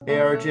Hey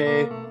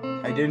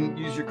RJ, I didn't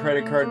use your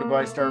credit card to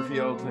buy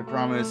Starfield, I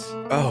promise.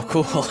 Oh,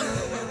 cool.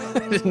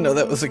 I didn't know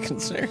that was a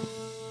concern.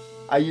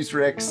 I used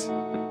Rick's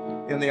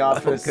in the Oh,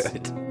 office.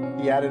 good.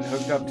 He had it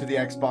hooked up to the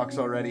Xbox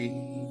already.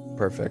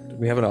 Perfect.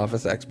 We have an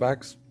Office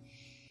Xbox.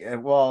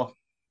 Well,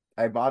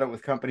 I bought it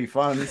with company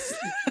funds.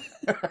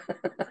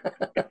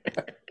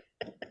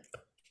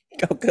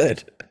 Oh,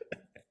 good.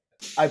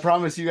 I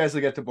promise you guys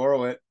will get to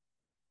borrow it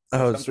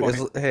at Oh, some sweet.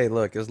 point. Hey,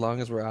 look, as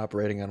long as we're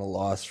operating on a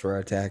loss for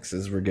our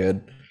taxes, we're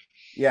good.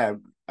 Yeah,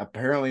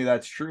 apparently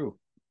that's true.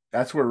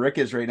 That's where Rick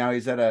is right now.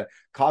 He's at a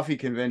coffee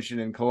convention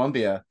in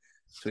Colombia,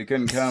 so he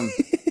couldn't come.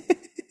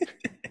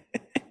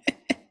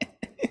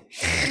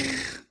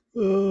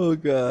 Oh,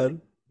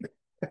 God.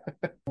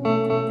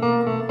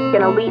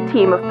 An elite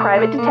team of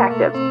private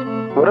detectives.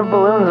 What if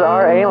balloons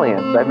are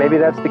aliens? Maybe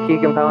that's the key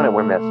component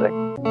we're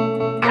missing.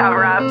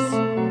 Cover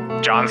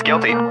ups. John's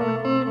guilty.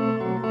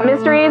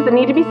 Mysteries that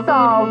need to be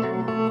solved.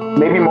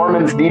 Maybe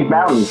Mormons need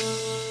mountains.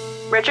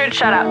 Richard,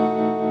 shut up.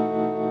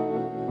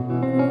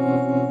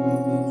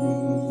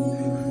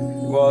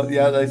 Well,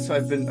 yeah,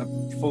 I've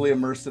been fully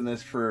immersed in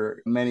this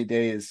for many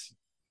days.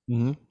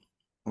 Hmm.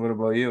 What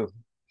about you?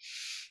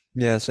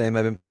 Yeah, same.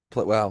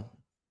 Well,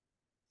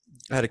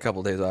 I had a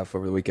couple days off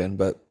over the weekend,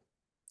 but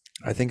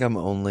I think I'm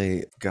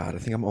only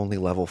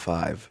level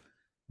 5,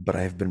 but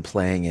I've been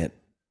playing it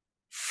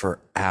for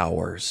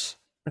hours.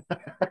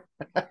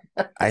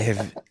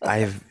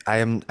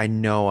 I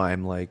know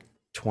I'm like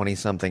 20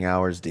 something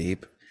hours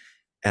deep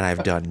and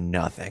I've done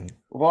nothing.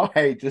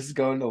 Why? Just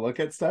going to look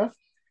at stuff?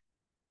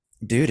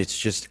 Dude, it's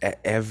just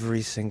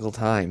every single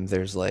time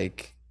there's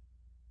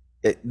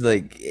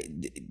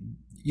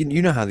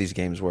you know how these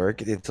games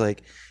work. It's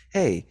like,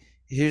 hey,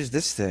 here's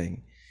this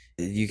thing.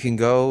 You can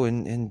go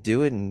and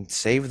do it and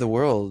save the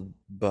world,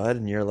 bud.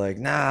 And you're like,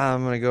 nah,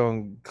 I'm gonna go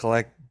and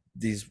collect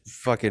these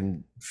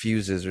fucking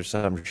fuses or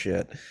some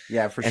shit.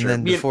 Yeah, for And sure.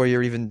 then before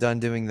you're even done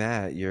doing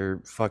that,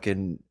 you're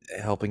fucking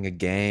helping a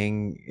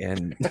gang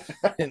and,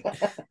 and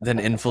then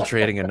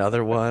infiltrating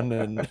another one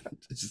and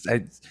just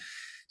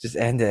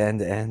end to end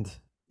to end.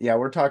 Yeah,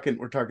 we're talking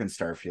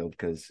Starfield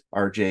because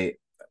RJ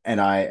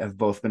and I have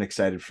both been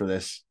excited for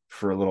this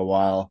for a little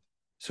while.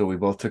 So we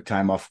both took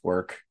time off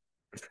work.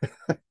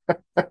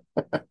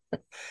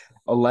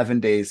 11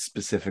 days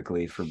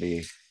specifically for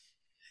me.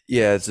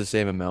 Yeah, it's the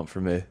same amount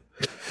for me.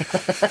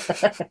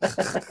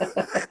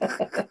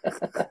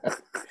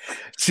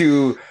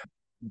 To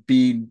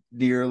be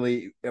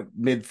nearly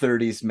mid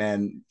 30s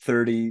men,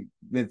 30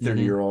 mid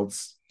 30 Hmm. year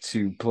olds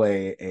to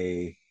play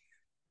a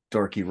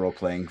dorky role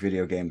playing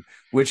video game,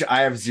 which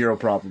I have zero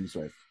problems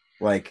with.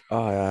 Like,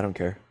 Oh, yeah, I don't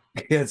care.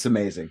 it's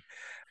amazing.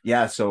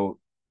 Yeah, so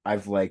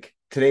I've like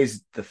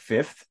today's the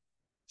 5th,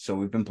 so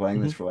we've been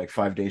playing this Hmm. for like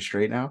 5 days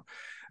straight now.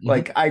 Hmm.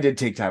 Like I did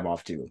take time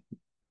off too.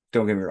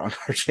 Don't get me wrong,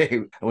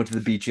 RJ. I went to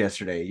the beach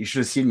yesterday. You should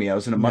have seen me. I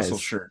was in a muscle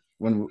Nice. shirt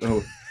when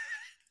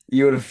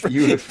you would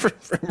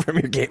From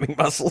your gaming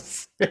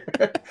muscles.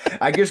 have.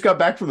 I just got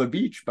back from the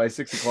beach by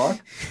 6 o'clock.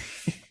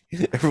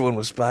 Everyone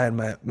was spying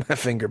my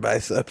finger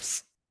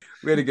biceps.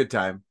 We had a good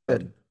time.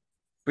 Good.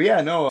 But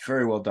yeah, no,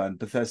 very well done.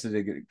 Bethesda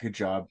did a good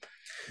job.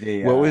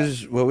 They What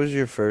was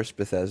your first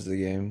Bethesda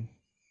game?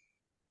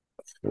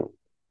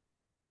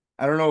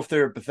 I don't know if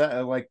they're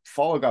Bethesda, like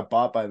Fallout got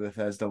bought by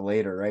Bethesda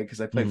later, right?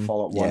 Because I played Hmm.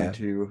 Fallout 1 and Yeah.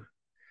 2.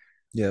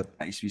 Yep.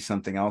 That used to be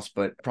something else,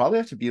 but probably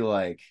have to be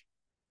like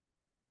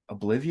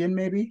Oblivion,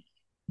 maybe.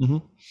 Hmm.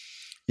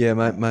 Yeah,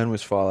 Uh, mine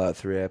was Fallout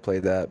 3. I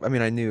played that. I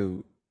mean, I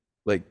knew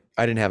like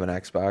I didn't have an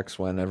Xbox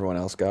when everyone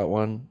else got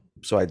one,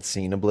 so I'd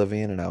seen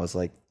Oblivion and I was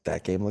like,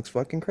 that game looks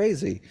fucking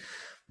crazy.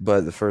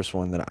 But the first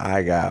one that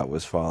I got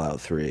was Fallout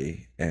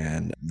 3,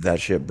 and that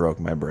shit broke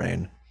my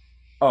brain.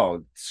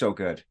 oh, so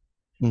good.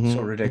 So Hmm.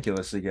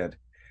 ridiculously good.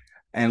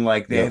 And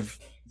like Yep.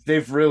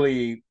 they've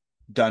really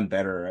done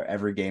better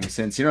every game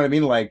since. You know what I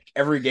mean? Like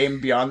every game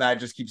beyond that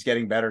just keeps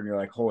getting better, and you're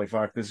like, holy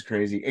fuck, this is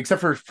crazy.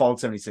 Except for Fallout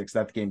 76,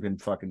 that game can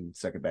fucking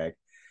suck it back.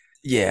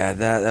 Yeah,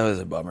 that was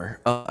a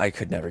bummer. I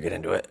could never get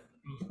into it.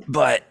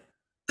 But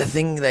the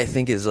thing that I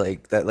think is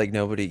like that like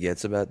nobody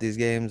gets about these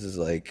games is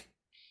like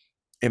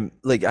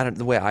like I don't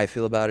the way I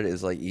feel about it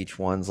is like each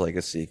one's like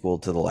a sequel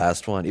to the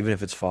last one, even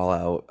if it's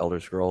Fallout, Elder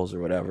Scrolls or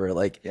whatever.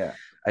 Like Yeah,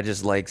 I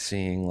just like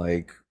seeing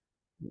like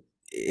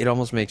it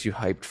almost makes you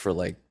hyped for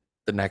like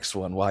the next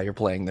one while you're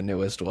playing the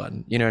newest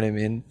one. You know what I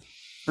mean?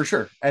 for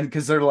sure. And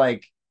because they're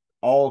like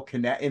all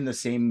connect in the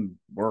same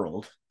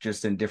world,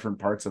 just in different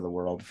parts of the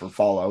world for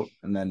Fallout,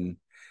 and then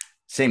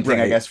same thing,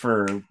 I Right. guess,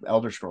 for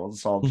Elder Scrolls.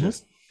 It's all Hmm.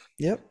 just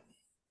Yep.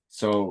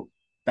 so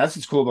that's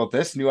what's cool about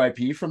this new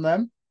IP from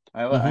them.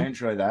 I Hmm.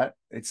 enjoy that.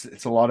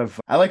 It's a lot of.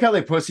 I like how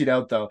they pussied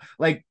out though.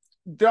 Like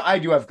I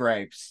do have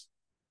gripes,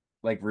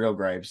 like real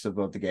gripes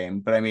about the game,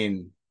 but I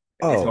mean,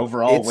 it's Oh,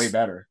 overall way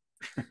better.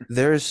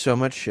 there is so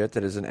much shit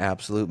that is an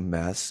absolute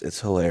mess.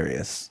 It's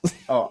hilarious.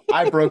 Oh,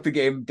 I broke the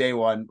game day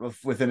one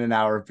within an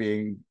hour of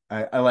being.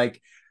 I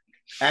like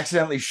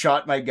accidentally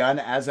shot my gun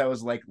as I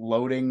was like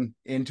loading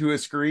into a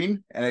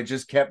screen, and it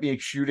just kept me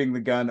shooting the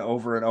gun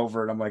over and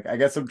over. And I'm like, I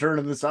guess I'm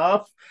turning this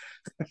off.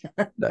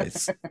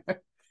 Nice.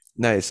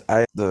 Nice.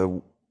 I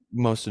the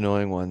most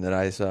annoying one that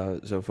I saw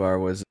so far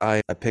was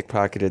I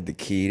pickpocketed the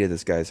key to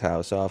this guy's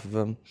house off of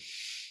him,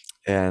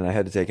 and I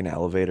had to take an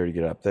elevator to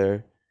get up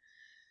there.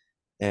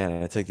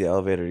 And I took the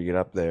elevator to get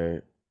up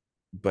there,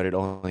 but it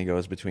only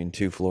goes between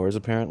two floors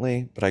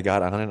apparently. But I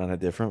got on it on a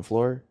different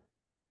floor.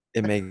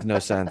 It makes no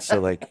sense.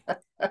 So like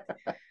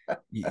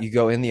you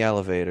go in the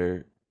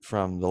elevator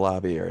from the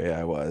lobby area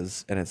I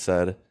was, and it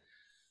said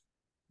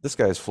this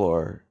guy's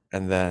floor,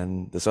 and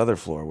then this other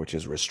floor, which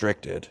is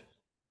restricted.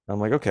 I'm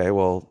like, okay,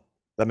 well,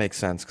 that makes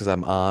sense because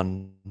I'm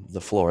on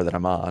the floor that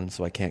I'm on,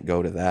 so I can't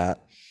go to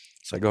that.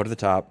 So I go to the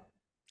top.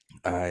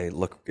 I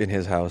look in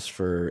his house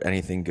for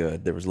anything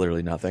good. There was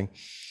literally nothing.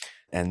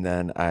 And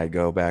then I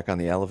go back on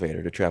the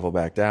elevator to travel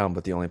back down,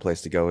 but the only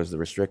place to go is the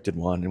restricted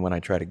one. And when I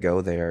try to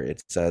go there,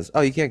 it says,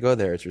 "Oh, you can't go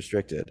there. It's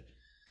restricted."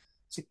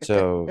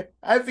 So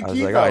I have the I was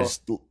key like, "Oh,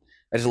 though.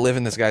 I just live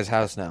in this guy's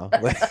house now."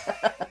 Like,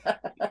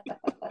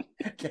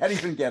 Can't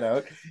even get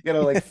out. You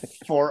gotta like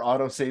 4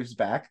 autosaves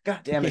back.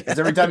 God damn it! Because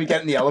every time you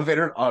get in the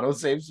elevator, it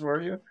autosaves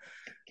for you.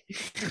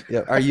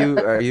 yeah. Are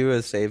you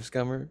a save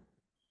scummer?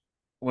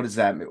 What is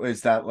that?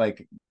 Is that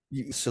like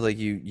So like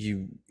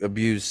you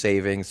abuse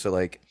saving. So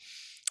like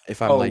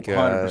if I'm like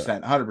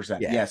 100%,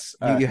 100%? yeah, Yes.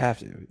 you have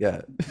to.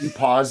 Yeah. You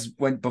pause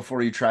when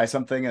before you try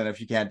something, and if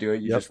you can't do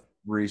it, you Yep. just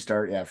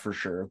restart. Yeah, for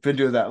sure. Been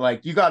doing that.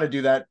 Like you got to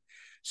do that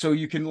so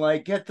you can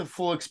like get the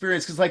full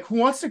experience. Because like, who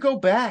wants to go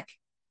back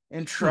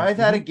and try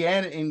that Mhm.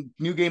 again in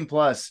New Game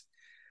Plus?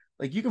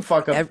 Like you can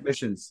fuck up Ev-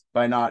 missions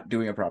by not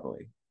doing it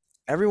properly.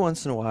 Every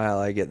once in a while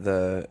I get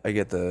the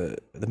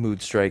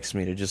mood strikes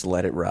me to just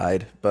let it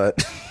ride,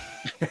 but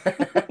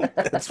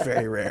that's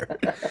very rare.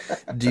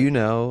 Do you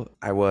know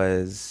I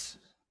was,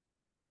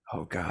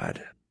 oh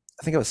God,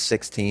 I think I was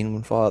 16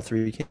 when Fallout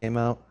 3 came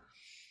out.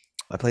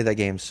 I played that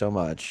game so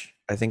much.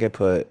 I think I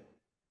put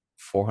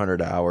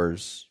 400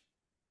 hours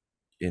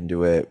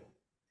into it.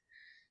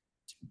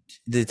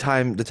 The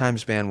time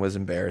span was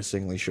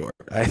embarrassingly short.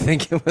 I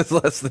think it was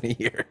less than a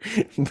year.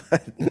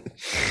 But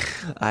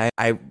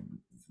I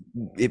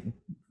it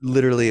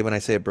literally, when I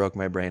say it broke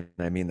my brain,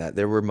 I mean that.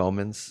 There were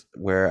moments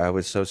where I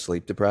was so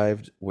sleep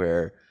deprived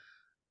where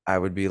I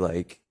would be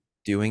like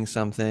doing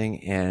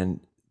something, and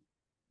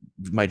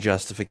my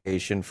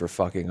justification for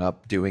fucking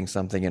up doing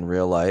something in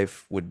real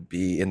life would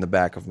be in the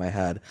back of my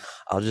head.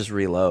 I'll just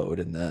reload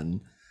and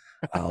then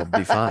I'll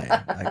be fine.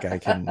 Like I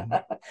can,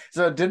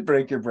 So it did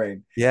break your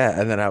brain. yeah.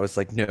 And then I was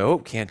like, no,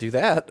 can't do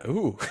that.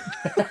 Ooh.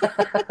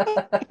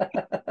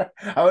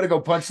 I want to go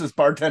punch this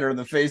bartender in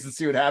the face and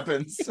see what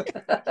happens.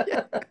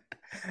 Yeah.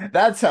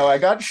 That's how I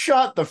got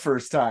shot the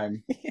first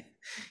time.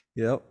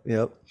 Yep.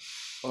 Yep.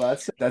 Well,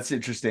 that's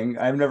interesting.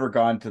 I've never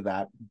gone to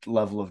that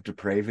level of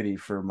depravity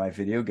for my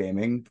video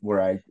gaming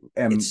where I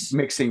am It's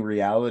mixing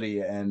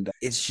reality and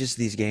it's just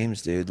these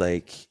games, dude.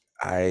 Like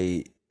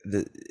I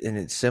the and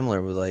it's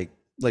similar with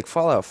like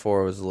Fallout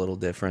 4 was a little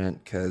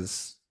different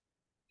because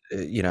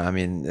I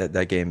mean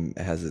that game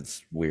has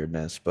its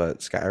weirdness, but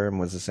Skyrim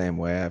was the same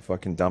way. I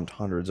fucking dumped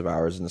hundreds of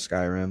hours into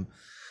Skyrim.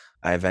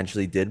 I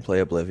eventually did play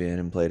Oblivion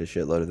and played a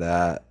shitload of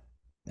that,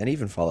 and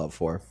even Fallout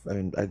 4. I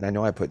mean, I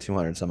know I put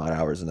 200 some odd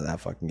hours into that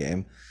fucking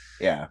game.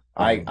 yeah,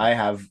 I Um, I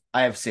have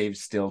I have saved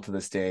still to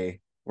this day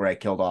where I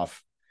killed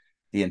off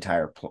the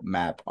entire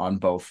map on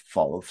both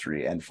Fallout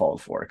 3 and Fallout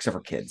 4, except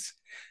for kids.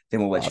 They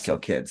won't let you kill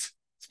awesome. kids.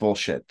 It's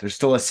bullshit. There's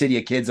still a city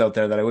of kids out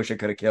there that I wish I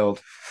could have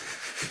killed.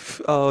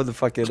 Oh, the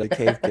fucking the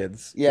cave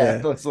kids. Yeah, Yeah,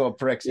 those little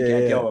pricks. You yeah,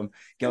 can't yeah. kill them.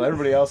 Kill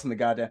everybody else in the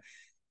goddamn.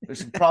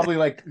 There's probably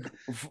like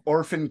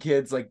orphan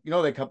kids, like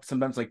they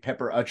sometimes like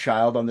pepper a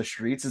child on the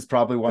streets. Is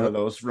probably one of Yep,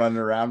 those running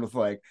around with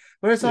like,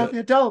 "Where's all yep. the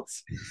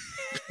adults?"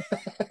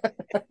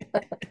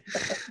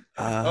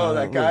 Oh,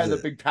 that What guy was in the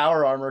it? big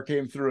power armor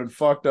came through and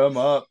fucked them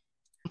up.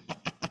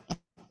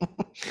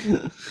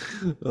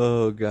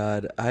 Oh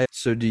God. I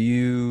so do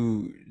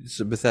you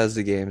so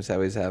Bethesda games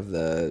always have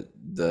the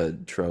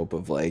trope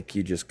of like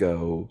you just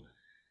go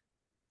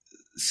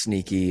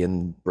sneaky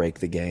and break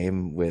the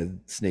game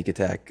with sneak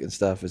attack and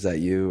stuff. Is that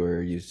you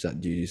or do you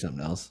do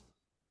something else?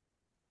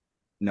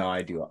 No,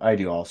 I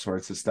do all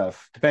sorts of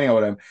stuff depending on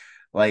what I'm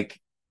like.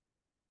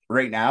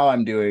 Right now,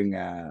 I'm doing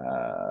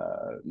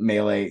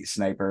melee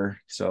sniper,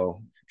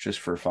 so just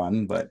for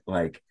fun. But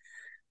like,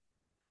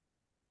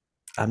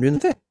 I'm doing the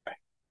thing.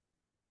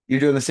 you're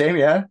doing the same,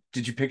 yeah?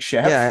 Did you pick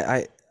chef?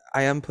 Yeah,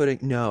 I am putting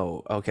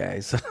no,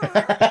 okay. So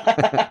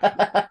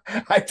I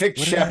picked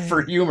what did chef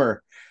for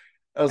humor.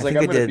 I was I like,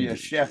 think I'm I gonna be a did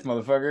chef,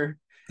 motherfucker.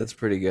 that's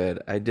pretty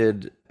good. I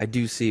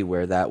do see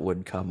where that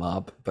would come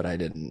up, but I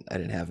didn't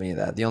have any of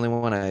that. The only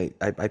one I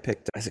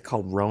picked, is it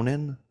called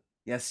Ronin?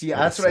 Yeah, see, Like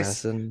that's what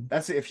assassin?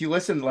 that's if you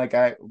listen, like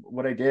I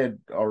what I did,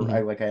 or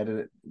I Mhm. like I had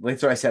it.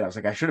 That's what I said. I was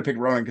like, I should have picked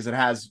Ronin because it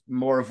has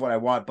more of what I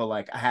want, but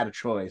like I had a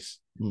choice,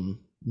 Mhm.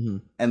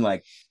 Mhm. and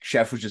like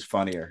chef was just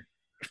funnier.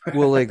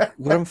 Well, like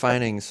what I'm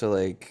finding, so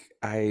like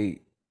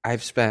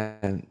I've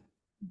spent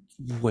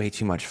way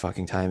too much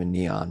fucking time in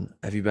Neon.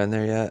 Have you been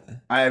there yet?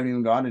 I haven't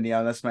even gone to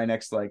Neon. That's my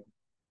next like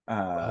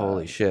uh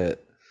Holy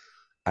shit.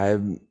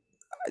 I'm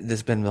this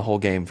has been the whole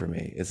game for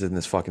me. It's in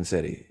this fucking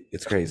city.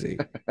 It's crazy.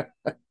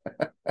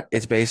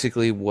 It's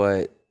basically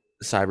what.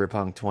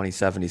 Cyberpunk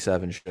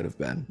 2077 should have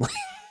been.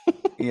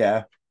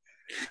 Yeah.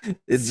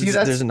 See, There's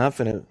that's enough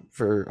in it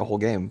for a whole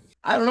game.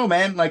 I don't know,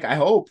 man. Like I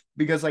hope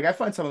because like I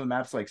find some of the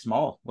maps like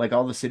small. Like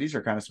all the cities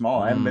are kind of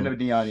small. I haven't been to Mm,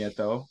 Neon yet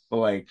though, but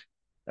like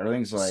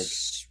everything's like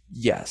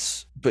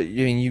yes, but I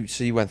mean,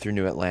 you went through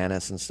New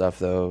Atlantis and stuff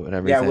though, and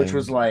yeah, which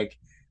was everything. like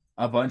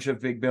a bunch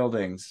of big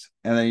buildings,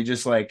 and then you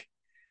just like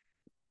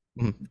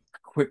Mhm.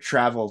 quick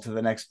travel to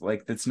the next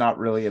like that's not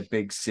really a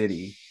big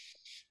city.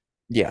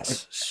 Like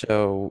Yes,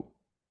 so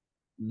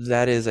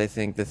that is, I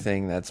think, the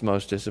thing that's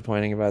most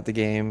disappointing about the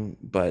game.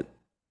 But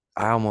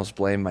I almost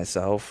blame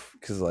myself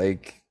because,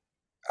 like,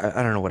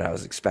 I don't know what I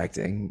was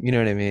expecting. You know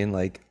what I mean?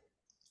 Like,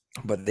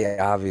 but they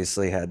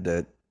obviously had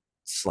to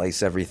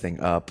slice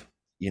everything up.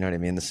 You know what I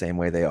mean? The same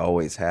way they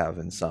always have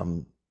in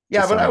some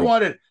to yeah, but some degree.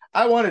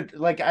 I wanted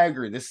like I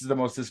agree. This is the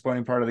most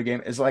disappointing part of the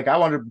game is like I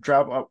wanted to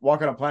travel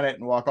walk on a planet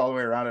and walk all the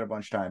way around it a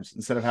bunch of times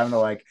instead of having to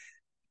like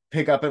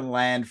pick up and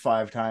land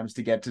 5 times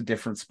to get to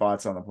different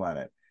spots on the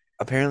planet.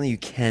 Apparently, you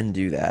can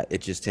do that.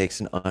 It just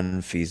takes an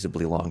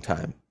unfeasibly long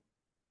time.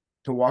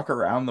 To walk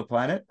around the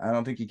planet, I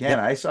don't think you can. Yep.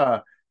 I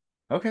saw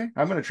okay,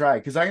 I'm gonna try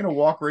because I'm gonna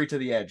walk right to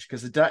the edge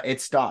because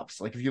it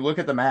stops. Like if you look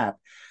at the map,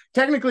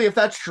 technically, if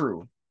that's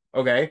true,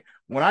 okay,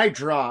 when I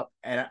drop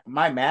and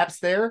my map's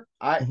there,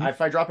 I Mhm.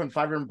 if I drop in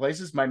 5 different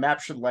places, my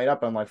map should light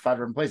up on like 5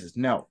 different places.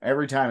 No,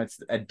 every time it's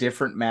a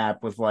different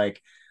map with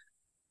like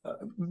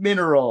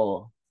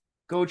mineral.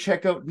 Go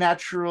check out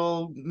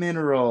natural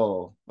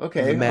mineral.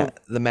 The Okay, oh,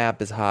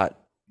 map is hot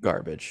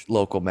garbage.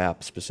 Local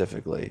map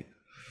specifically.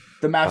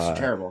 the maps are Uh,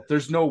 terrible.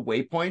 There's no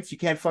waypoints. You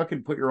can't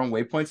fucking put your own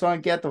waypoints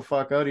on. Get the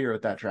fuck out of here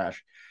with that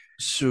trash.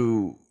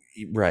 so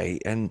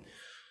right, and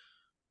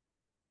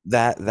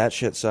that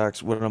shit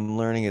sucks. What I'm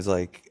learning is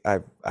like I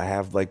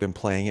have like been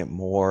playing it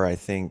more, I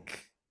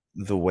think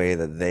the way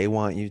that they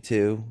want you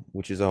to,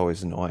 which is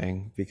always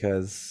annoying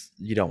because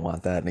you don't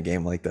want that in a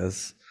game like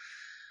this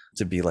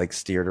to be like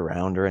steered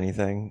around or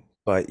anything.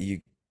 But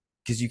you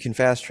because you can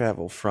fast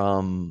travel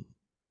from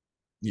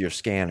your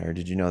scanner.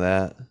 Did you know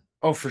that?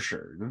 Oh, for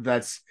sure.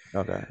 That's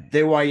Okay.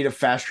 they want you to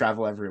fast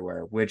travel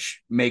everywhere,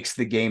 which makes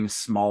the game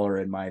smaller,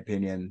 in my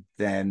opinion,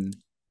 than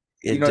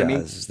you It know what I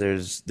mean? does.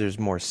 There's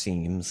more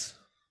seams.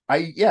 I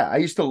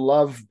used to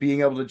love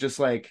being able to just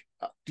like,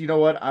 you know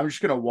what? I'm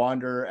just gonna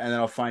wander and then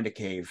I'll find a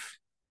cave.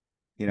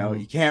 You know, Mhm.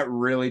 you can't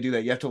really do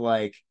that. You have to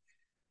like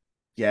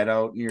get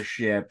out in your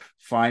ship,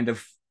 find a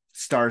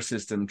star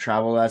system,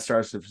 travel that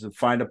star system,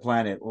 find a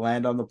planet,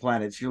 land on the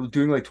planet. So you're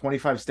doing like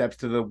 25 steps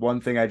to the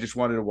one thing I just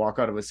wanted to walk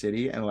out of a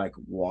city and like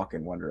walk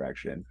in one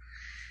direction.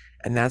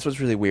 And that's what's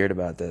really weird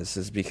about this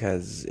is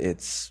because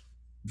it's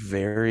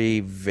very,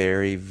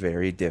 very,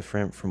 very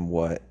different from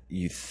what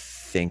you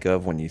think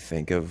of when you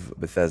think of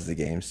Bethesda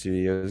Game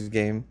Studios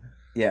game.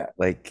 Yeah,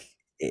 Like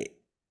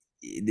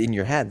in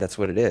your head, that's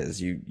what it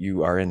is.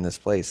 You are in this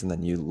place, and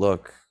then you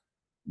look,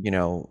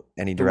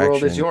 any the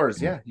world is direction,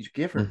 yours. Yeah, you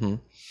give her. hmm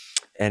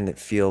and it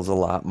feels a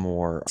lot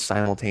more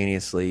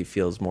simultaneously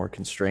feels more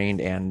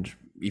constrained and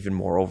even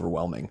more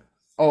overwhelming.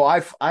 Oh,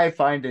 I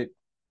find it.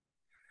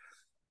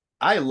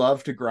 I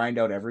love to grind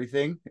out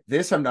everything.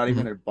 This I'm not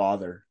even Mhm. gonna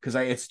bother because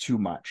I it's too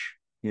much.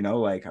 You know,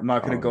 like I'm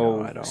not gonna Oh no, go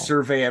I don't.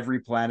 survey every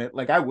planet.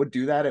 Like I would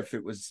do that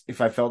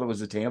if I felt it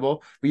was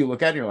attainable. But you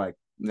look at it and you're like,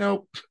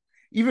 nope.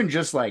 Even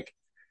just like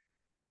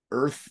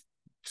Earth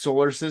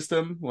solar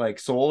system, like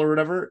Sol or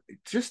whatever,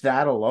 just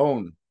that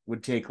alone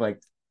would take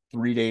like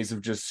 3 days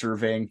of just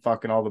surveying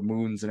fucking all the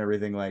moons and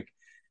everything. Like,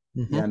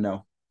 Mhm. yeah,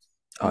 no,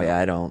 Oh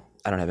yeah, no.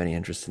 I don't have any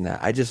interest in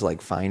that. I just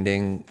like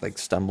finding like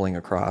stumbling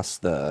across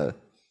the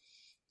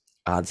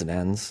odds and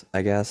ends,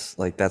 I guess.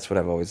 Like that's what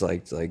I've always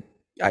liked. Like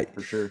I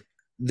For sure.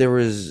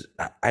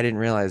 I didn't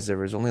realize there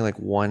was only like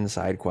one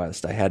side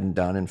quest I hadn't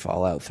done in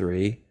Fallout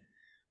 3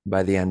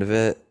 by the end of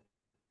it.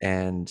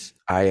 And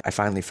I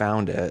finally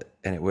found it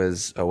and it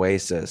was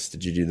Oasis.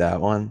 Did you do that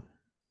one?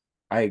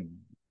 I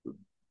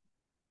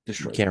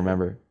You destroyed can't that game.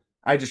 remember.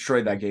 I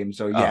destroyed that game.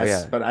 So Oh yes,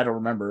 yeah. but I don't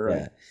remember. Like,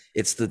 Yeah.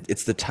 It's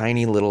the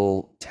tiny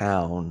little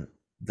town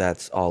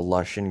that's all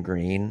lush and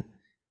green,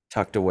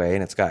 tucked away,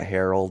 and it's got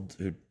Harold,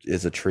 who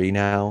is a tree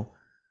now,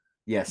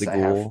 yes, the I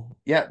have. ghoul.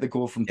 Yeah, the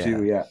ghoul from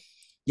two. Yeah. Yeah.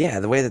 Yeah,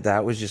 the way that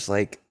that was just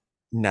like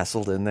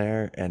nestled in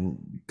there and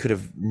could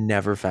have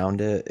never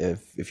found it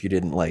if you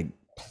didn't like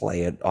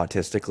play it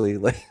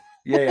autistically. Like,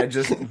 Yeah, yeah.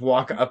 Just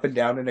walk up and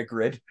down in a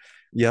grid.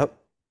 yep.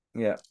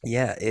 Yeah.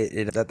 Yeah,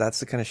 that's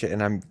the kind of shit,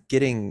 and I'm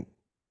getting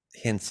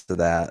hints to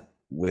that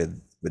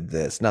with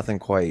this. Nothing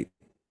quite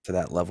to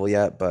that level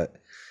yet, but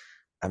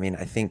I mean,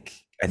 I think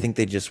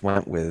they just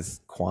went with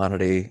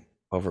quantity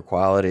over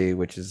quality,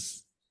 which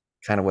is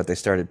kind of what they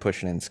started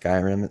pushing in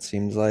Skyrim, it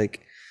seems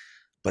like.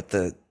 But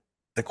the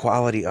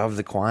quality of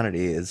the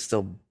quantity is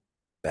still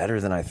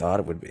better than I thought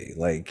it would be.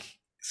 Like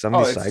some of Oh,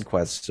 these side it's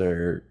quests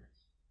are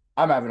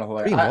I'm having a whole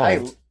pretty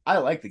involved. I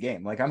like the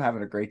game. Like I'm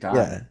having a great time.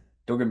 Yeah.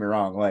 Don't get me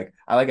wrong. Like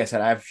I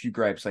said, I have a few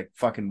gripes. Like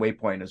fucking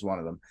Waypoint is one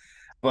of them.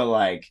 But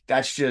like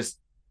that's just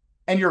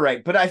and you're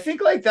right. But I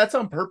think like that's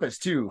on purpose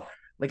too.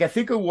 Like I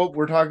think of what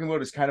we're talking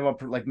about is kind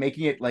of like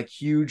making it like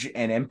huge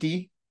and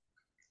empty.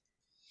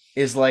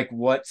 is like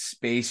what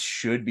space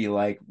should be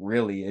like,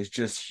 really, is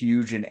just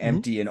huge and Mhm.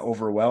 empty and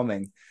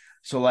overwhelming.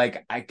 So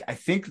like I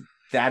think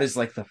that is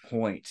like the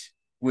point,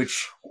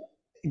 which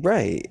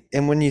Right.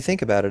 And when you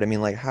think about it, I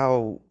mean, like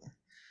how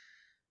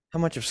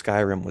much of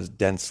Skyrim was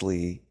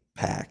densely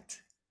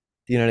packed?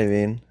 Do you know what I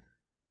mean?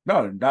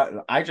 no, not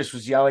I just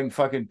was yelling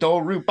fucking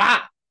Doru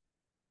Ba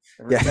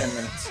every Yeah. 10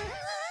 minutes.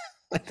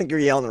 I think you're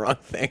yelling the wrong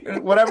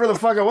thing. Whatever the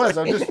fuck it was.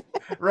 I'm just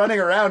running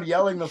around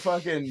yelling the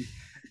fucking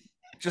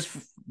just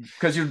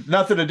because you're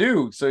nothing to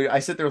do. So I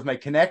sit there with my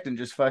Kinect and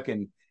just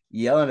fucking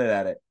yelling it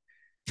at it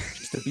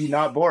just to be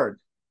not bored.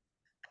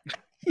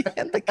 You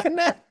had the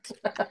connect.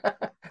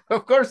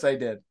 Of course I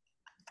did.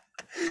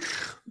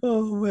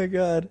 Oh my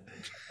God.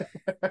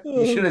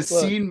 You should Oh, have fuck.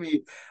 seen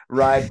me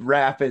ride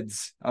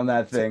rapids on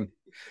that thing.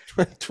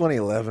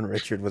 2011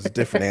 Richard was a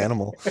different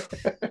animal.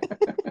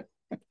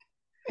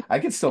 I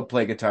can still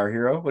play Guitar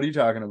Hero. What are you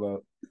talking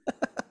about?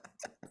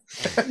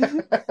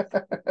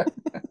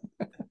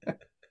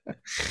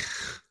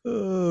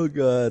 Oh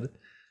God.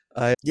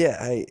 I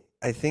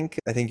think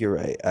you're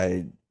right.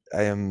 I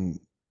am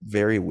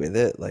very with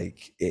it.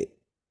 Like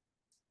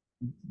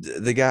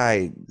the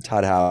guy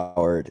Todd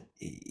Howard,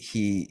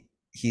 he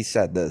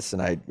said this,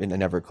 and it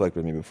never clicked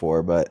with me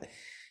before, but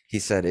he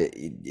said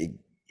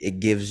it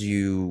gives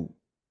you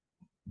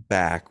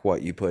back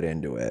what you put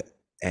into it.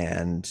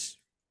 And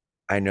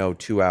I know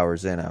 2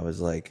 hours in, I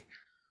was like,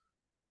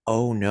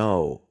 oh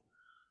no,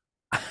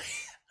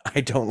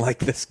 I don't like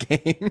this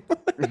game.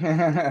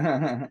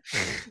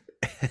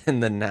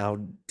 And then now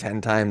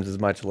 10 times as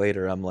much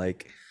later, I'm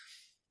like,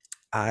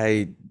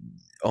 I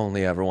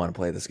only ever want to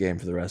play this game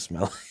for the rest of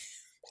my life.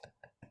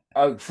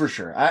 Oh, for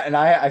sure.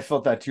 I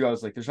felt that too. I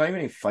was like, there's not even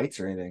any fights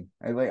or anything.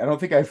 I don't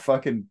think I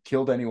fucking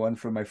killed anyone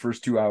from my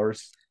first 2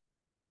 hours.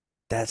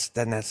 That's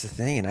the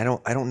thing, and I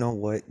don't know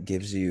what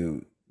gives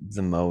you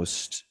the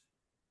most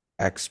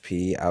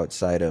XP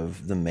outside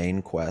of the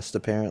main quest.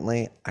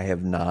 Apparently, I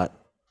have not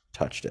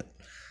touched it.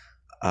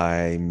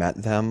 I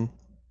met them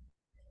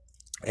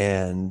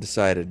and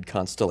decided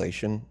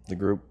Constellation, the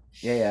group,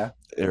 Yeah,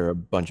 they're a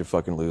bunch of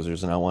fucking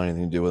losers, and I don't want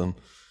anything to do with them.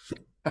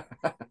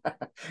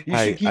 yeah.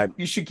 I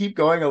You should keep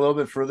going a little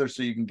bit further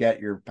so you can get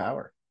your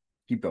power.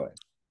 Keep going.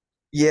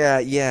 Yeah.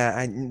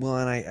 Well,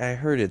 and I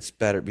heard it's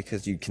better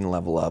because you can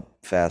level up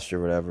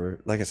faster, whatever.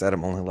 Like I said,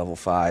 I'm only level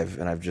 5,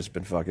 and I've just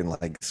been fucking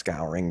like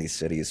scouring these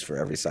cities for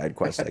every side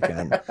quest I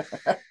can.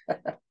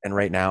 And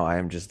right now, I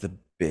am just the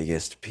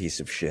biggest piece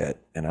of shit,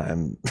 and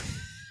I'm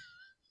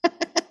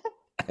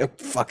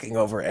fucking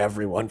over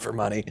everyone for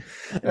money,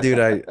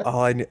 dude.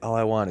 All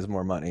I want is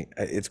more money.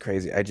 It's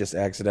crazy. I just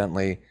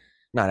accidentally,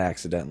 not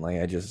accidentally.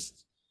 I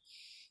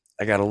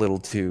got a little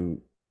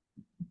too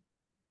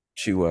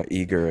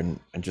eager and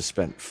just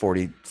spent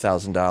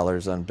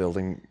 $40,000 on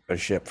building a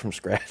ship from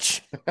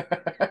scratch.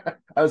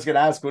 I was gonna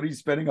ask, what are you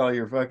spending all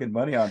your fucking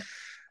money on?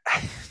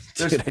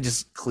 Dude, I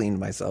just cleaned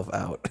myself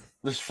out.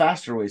 There's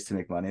faster ways to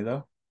make money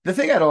though. The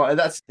thing I don't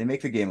that's they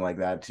make the game like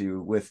that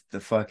too, with the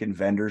fucking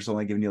vendors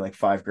only giving you like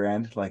 5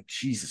 grand. Like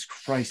Jesus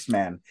Christ,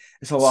 man.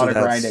 It's a So lot of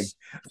grinding.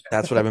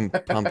 that's what I've been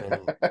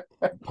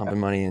pumping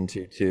money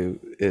into too,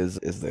 is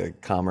the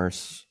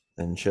commerce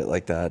and shit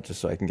like that,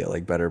 just so I can get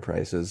like better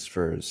prices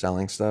for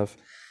selling stuff.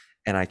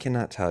 And I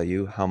cannot tell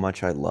you how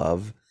much I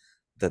love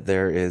that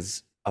there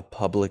is a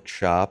public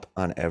shop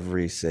on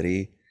every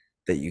city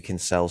that you can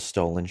sell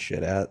stolen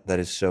shit at. That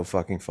is so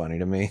fucking funny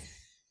to me.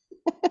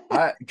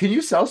 Can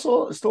you sell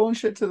stolen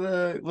shit to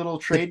the little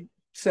trade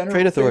center Trade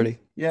thing? Authority.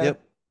 Yeah.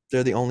 Yep.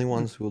 They're the only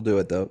ones who will do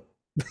it though.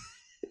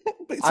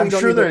 So you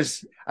don't need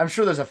I'm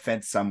sure there's a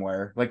fence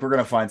somewhere. Like we're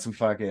gonna find some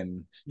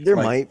fucking there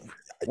like might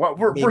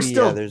we're maybe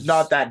still there's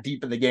not that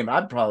deep in the game.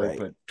 I'd probably right.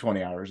 put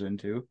 20 hours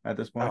into at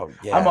this point. Oh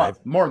I'm yeah, on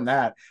more than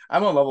that.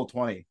 I'm on level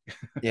 20,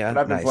 yeah, but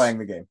I've been nice. playing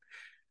the game.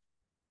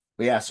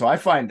 But yeah, so I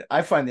find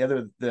the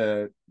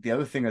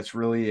other thing that's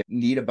really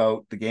neat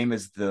about the game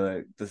is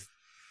the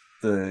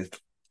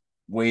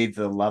way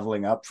the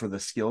leveling up for the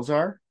skills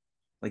are.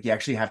 Like you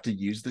actually have to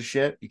use the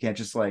shit. You can't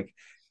just like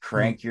Mhm.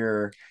 crank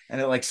your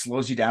and it like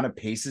slows you down and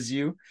paces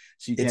you.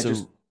 So you It's can't a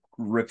just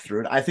rip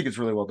through it. I think it's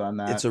really well done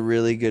it's that. a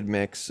really good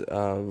mix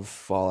of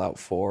Fallout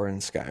 4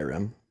 and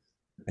Skyrim,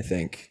 I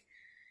think.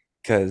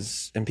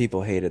 Because and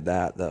people hated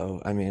that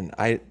though. I mean,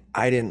 I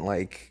didn't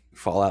like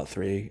Fallout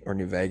 3 or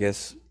New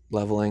Vegas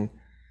leveling.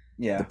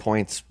 The Yeah.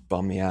 points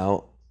bum me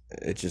out.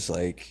 It's just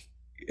like,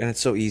 and it's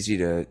so easy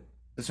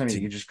That's what I mean. to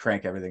You can just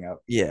crank everything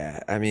up. yeah.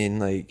 I mean,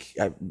 like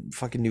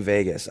fucking New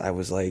Vegas. I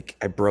was like,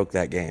 I broke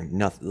that game.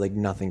 Nothing, like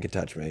nothing could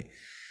touch me.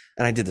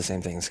 And I did the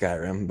same thing in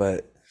Skyrim,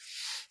 but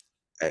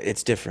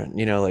it's different,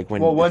 like Well,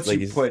 when it's once like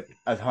you put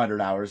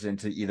 100 hours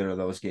into either of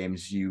those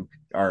games, you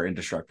are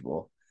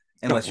indestructible.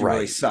 Unless you really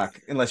right. suck.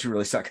 Unless you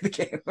really suck at the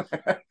game.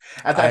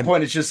 At that I'm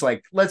point, it's just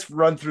like, let's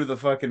run through the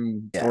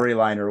fucking yeah.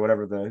 storyline or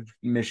whatever the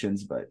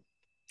missions, but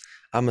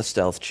I'm a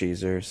stealth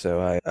cheeser,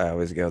 so I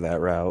always go that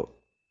route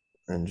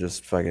and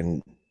just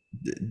fucking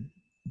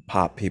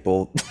pop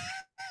people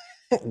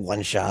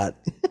one shot.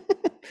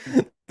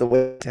 The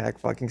way attack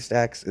fucking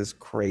stacks is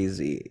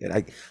crazy. And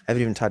I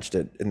haven't even touched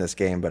it in this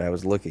game, but I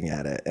was looking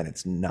at it and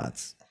it's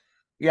nuts.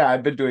 Yeah,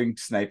 I've been doing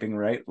sniping,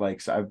 right?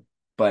 Like, so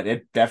but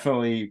it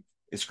definitely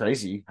is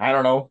crazy. I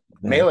don't know.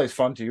 Yeah. Melee's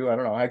fun too. I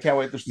don't know. I can't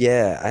wait.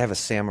 Yeah, I have a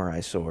samurai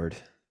sword.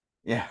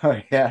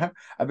 Yeah, yeah.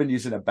 I've been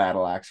using a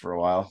battle axe for a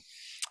while.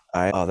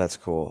 Oh, that's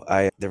cool.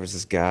 There was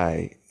this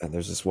guy,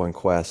 there's this one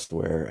quest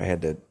where I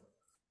had to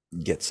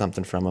get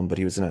something from him, but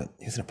he was in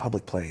a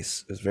public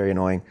place. It was very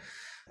annoying.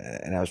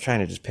 And I was trying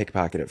to just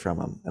pickpocket it from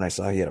him, and I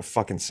saw he had a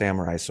fucking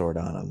samurai sword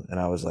on him, and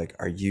I was like,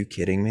 "Are you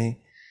kidding me?"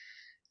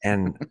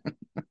 And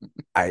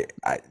I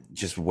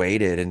just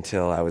waited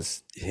until I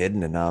was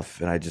hidden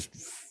enough, and I just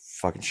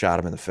fucking shot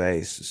him in the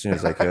face as soon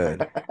as I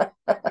could.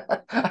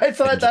 I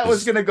thought And that was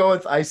just gonna go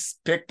with I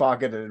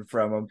pickpocketed it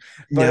from him,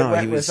 but it no,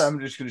 went with I'm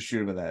just gonna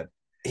shoot him in the head.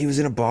 he was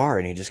in a bar,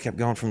 and he just kept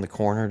going from the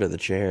corner to the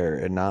chair,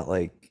 and not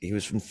like he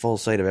was in full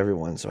sight of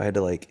everyone. So I had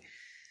to like,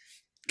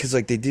 because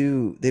like they've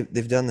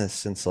done this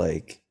since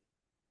like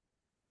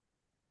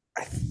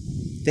I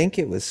think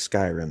it was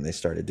Skyrim. They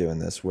started doing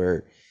this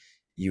where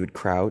you would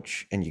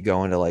crouch and you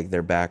go into like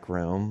their back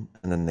room,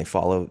 and then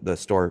the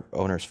store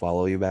owners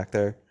follow you back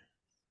there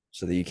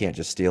so that you can't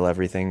just steal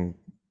everything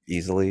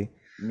easily.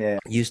 Yeah,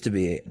 It used to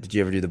be, did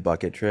you ever do the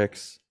bucket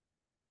tricks?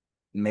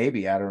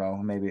 maybe I don't know.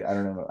 Maybe I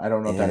don't know. I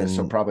don't know what that is.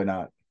 So In probably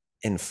not.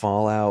 in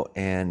Fallout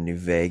and New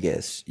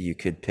Vegas, you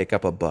could pick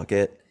up a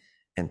bucket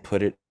and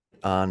put it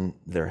on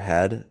their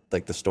head,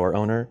 like the store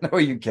owner, No,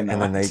 you and then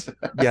cannot.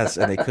 yes,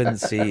 and they couldn't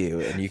see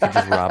you, and you could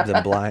just rob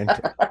them blind.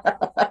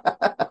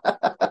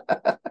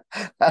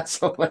 That's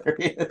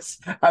hilarious.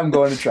 I'm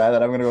going to try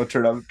that. I'm gonna go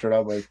turn on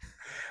my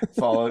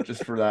Fallout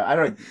just for that. I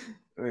don't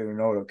even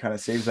know what kind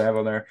of saves I have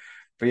on there,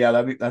 but yeah,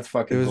 that's It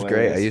fucking was great.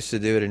 I hilarious. used to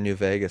do it in New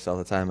Vegas all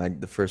the time.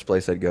 The first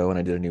place I'd go when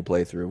I did a new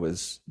playthrough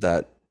was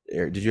that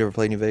area. Did you ever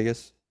play New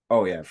Vegas?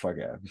 Oh yeah, fuck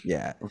yeah,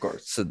 Yeah. of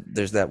course. So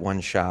there's that one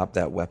shop,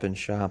 that weapon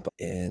shop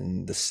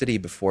in the city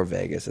before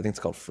Vegas. I think it's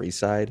called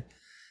Freeside,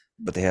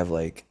 but they have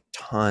like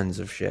tons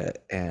of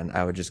shit. And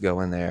I would just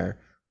go in there,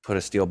 put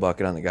a steel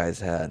bucket on the guy's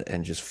head,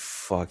 and just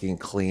fucking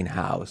clean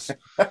house.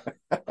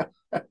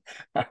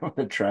 I'm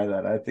gonna try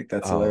that. I think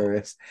that's Oh,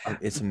 hilarious.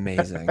 it's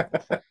amazing.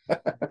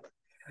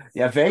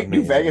 Yeah,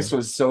 New Vegas Amazing.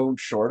 was so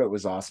short. It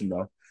was awesome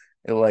though.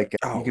 It like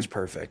Oh, it was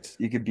perfect.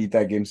 you could beat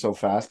that game so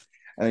fast,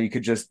 and then you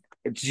could just.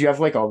 Did you have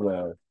like all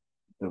the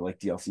like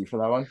DLC for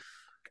that one?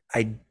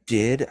 I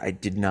did. I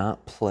did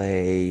not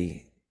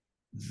play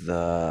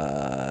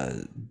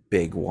the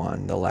big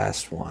one, the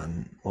last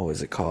one. What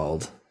was it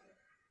called?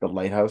 The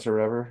lighthouse or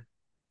whatever.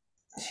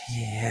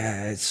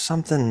 Yeah, it's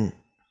something.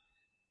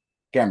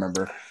 Can't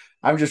remember.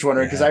 I'm just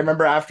wondering because I Yeah.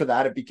 remember after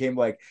that it became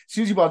like as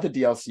soon as you bought the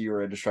DLC, you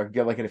were indestructible.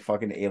 Get like a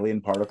fucking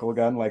alien particle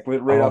gun, like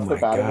right Oh off the my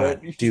bat of it. God,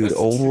 You dude, just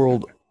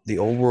the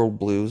old world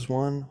blues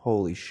one.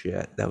 Holy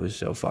shit, that was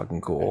so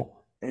fucking cool.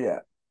 yeah.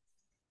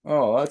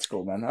 Oh, that's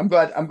cool, man. I'm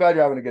glad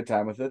you're having a good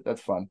time with it.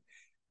 That's fun.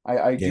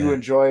 I do Yeah.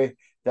 enjoy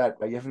that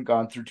you haven't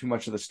gone through too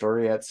much of the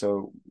story yet,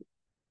 so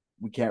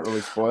we can't really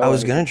I spoil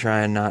was gonna anything.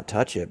 try and not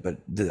touch it, but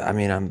I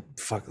mean,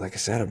 like I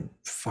said, I'm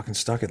fucking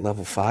stuck at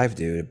level 5,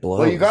 dude. It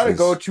Well, you blows. got to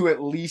go This. to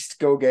at least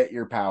go get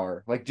your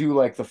power. Like do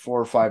like the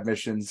 4 or 5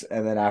 missions,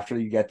 and then after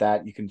you get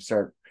that, you can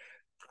start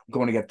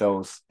going to get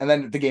those, and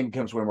then the game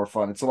becomes way more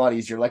fun. It's a lot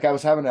easier. Like I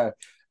was having a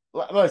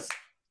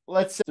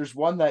let's say there's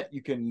one that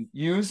you can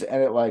use,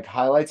 and it like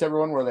highlights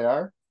everyone where they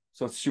are,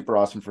 so it's super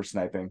awesome for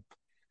sniping.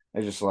 I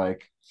just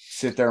like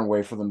sit there and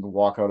wait for them to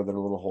walk out of their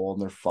little hole,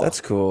 and they're That's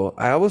fucked. cool.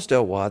 I almost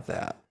don't want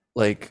that.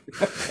 Like,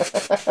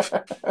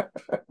 I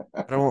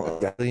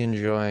don't like, really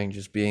enjoying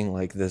just being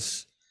like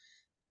this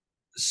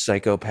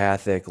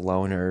psychopathic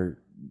loner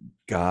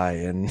guy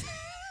and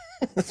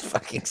this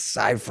fucking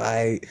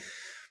sci-fi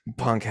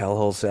punk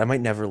hellhole. I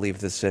might never leave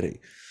the city.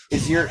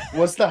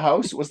 Was the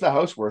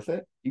house worth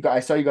it? I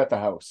saw you got the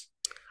house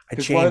I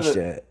because one of changed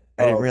the it.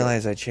 I oh didn't okay.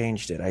 realize I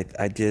changed it.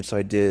 I did. So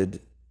I did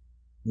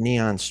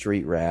Neon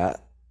Street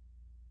Rat,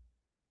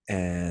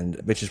 and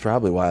which is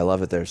probably why I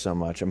love it there so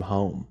much. I'm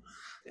home,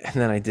 and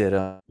then I did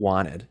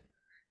Wanted,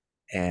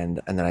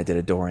 and then I did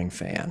Adoring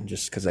Fan,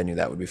 just because I knew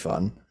that would be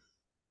fun.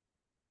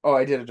 Oh,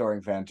 I did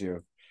Adoring Fan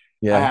too.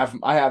 I Yeah. have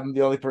I have him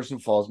the only person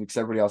who follows me because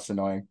everybody else is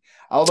annoying.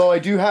 Although I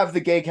do have the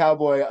gay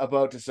cowboy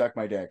about to suck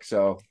my dick,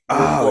 so you're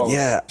Oh close.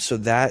 yeah. So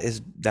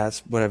that's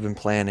what I've been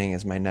planning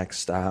as my next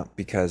stop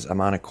because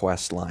I'm on a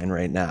quest line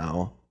right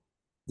now.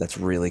 That's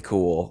really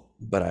cool,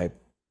 but I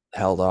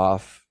held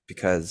off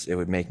because it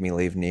would make me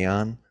leave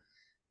Neon,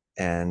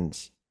 and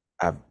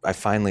I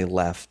finally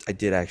left. I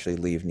did actually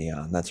leave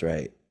Neon. That's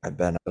right.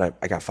 But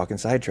I got fucking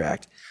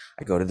sidetracked.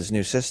 I go to this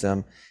new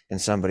system, and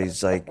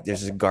somebody's like,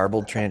 "There's a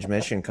garbled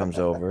transmission comes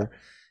over,"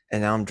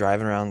 and now I'm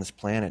driving around this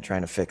planet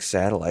trying to fix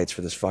satellites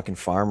for this fucking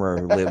farmer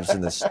who lives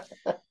in this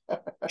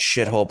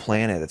shithole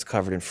planet that's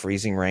covered in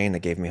freezing rain that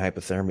gave me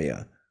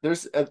hypothermia.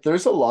 There's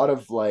a lot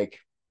of like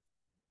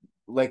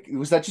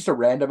was that just a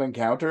random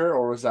encounter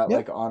or was that Yep.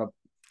 like on a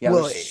yeah,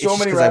 Well, there's it's so just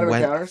many because I random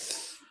went.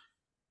 encounters.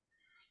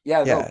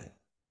 Yeah, no, Yeah.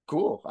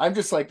 cool. I'm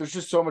just like there's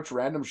just so much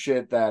random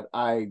shit that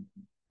I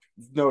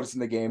noticed in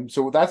the game.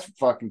 So that's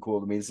fucking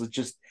cool to me. It's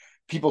just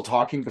people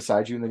talking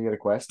beside you and then you get a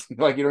quest.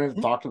 Like you don't have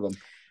to talk to them.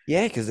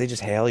 Yeah, because they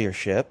just hail your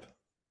ship.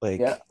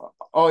 Yeah. Like,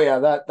 Oh yeah,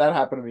 that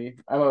happened to me.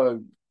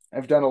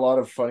 I've done a lot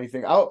of funny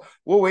things.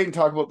 We'll wait and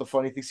talk about the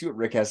funny things. See what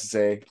Rick has to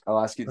say. I'll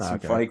ask you some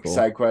okay, funny cool.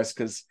 side quests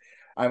because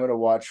I'm gonna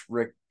watch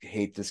Rick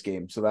hate this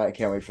game. So that I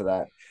can't wait for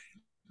that.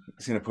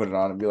 He's gonna put it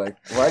on and be like,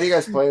 "Why do you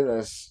guys play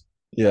this?"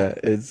 Yeah,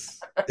 it's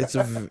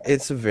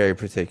a very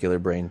particular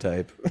brain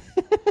type.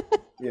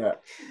 Yeah.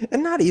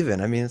 And not even.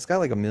 I mean, it's got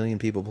like 1 million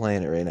people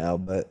playing it right now,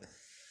 but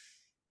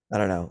I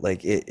don't know.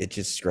 Like it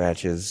just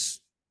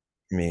scratches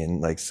me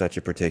in like such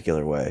a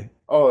particular way.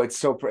 Oh,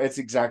 it's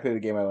exactly the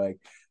game I like.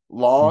 Hmm.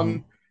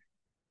 Long,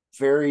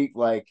 very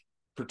like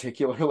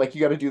particular. Like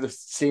you got to do the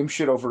same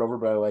shit over and over,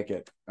 but I like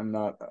it. I'm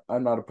not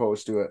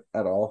opposed to it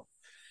at all.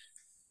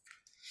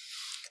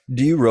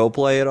 Do you role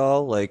play at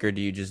all? Like, or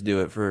do you just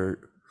do it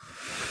for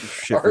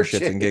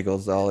shits and RJ,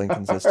 giggles, all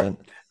inconsistent?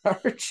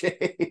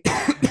 RJ,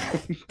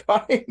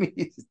 buy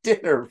me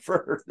dinner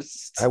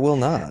first. I will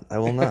not. I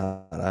will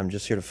not. I'm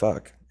just here to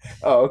fuck.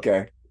 Oh,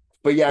 okay.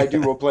 But yeah, I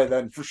do role play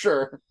then for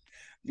sure.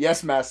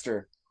 Yes,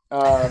 master.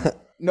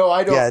 No,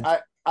 I don't. Yeah,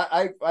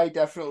 I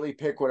definitely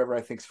pick whatever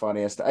I think's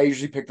funniest. I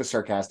usually pick the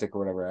sarcastic or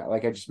whatever.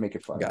 Like I just make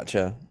it funny.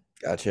 gotcha.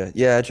 Gotcha.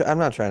 Yeah, I'm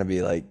not trying to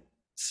be like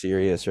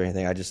serious or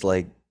anything. I just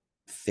like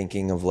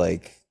thinking of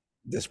like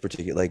this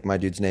particular, like my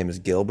dude's name is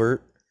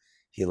Gilbert.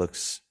 He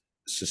looks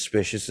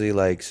suspiciously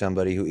like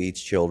somebody who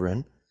eats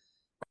children.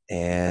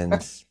 And I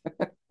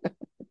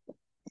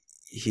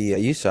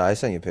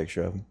sent you a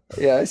picture of him.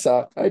 Yeah, I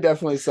saw. I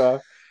definitely saw.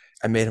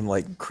 I made him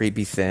like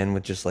creepy thin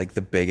with just like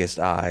the biggest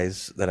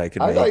eyes that I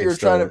could I thought make you and were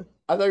trying still. to.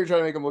 I thought you were trying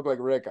to make him look like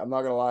Rick. I'm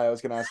not gonna lie. I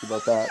was gonna ask you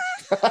about that.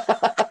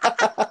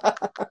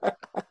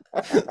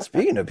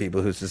 Speaking of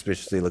people who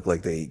suspiciously look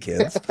like they eat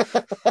kids.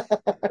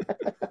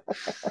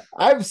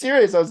 I'm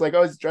serious. I was like,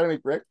 oh, he's trying to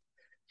make Rick.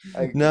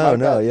 My No,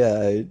 no,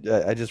 bad.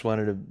 yeah. I just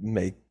wanted to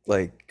make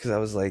like because I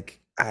was like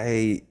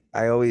I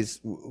always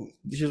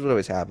here's what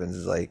always happens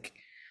is like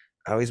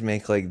I always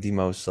make like the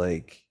most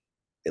like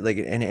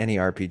in any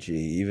RPG,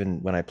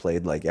 even when I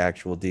played like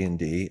actual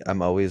D&D,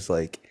 I'm always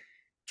like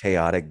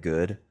chaotic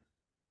good.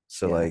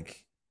 So Yeah.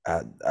 like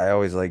I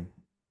always like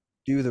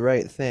do the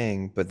right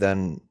thing, but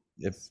then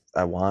if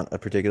I want a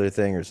particular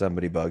thing or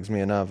somebody bugs me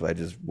enough, I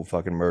just will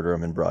fucking murder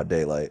them in broad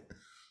daylight.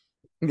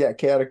 Yeah,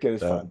 chaotic good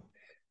is So fun.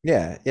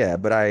 yeah, yeah,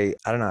 but I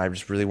don't know, I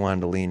just really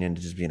wanted to lean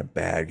into just being a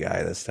bad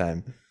guy this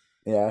time.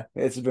 Yeah,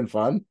 it's been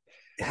fun.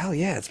 Hell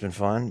yeah, it's been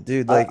fun,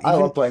 dude. I, Like I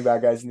love playing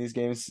bad guys in these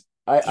games.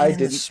 I even in the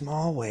didn't.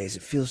 small ways,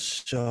 it feels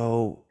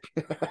so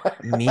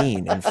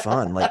mean and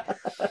fun. Like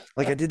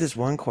I did this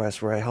one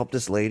quest where I helped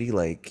this lady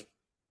like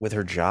with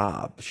her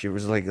job. She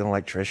was like an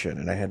electrician,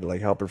 and I had to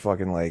like help her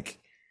fucking like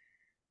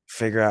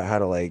figure out how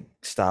to like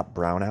stop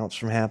brownouts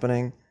from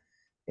happening.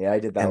 Yeah, I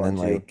did that And one then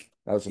too. like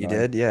That was you annoying.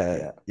 did, yeah,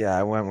 Yeah. yeah.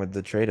 I went with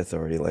the trade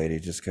authority lady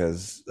just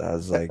because I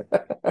was like,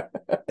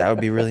 that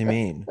would be really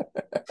mean.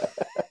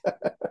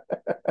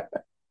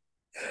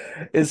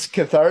 It's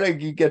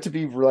cathartic. You get to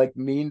be like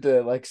mean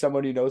to like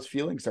someone who knows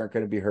feelings aren't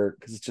going to be hurt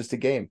because it's just a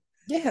game.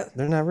 Yeah,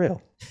 they're not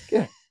real.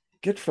 Yeah,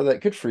 good for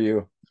that. Good for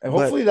you. And But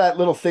hopefully that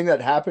little thing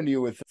that happened to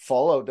you with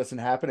Fallout doesn't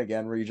happen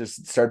again, where you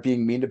just start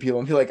being mean to people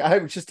and be like, "I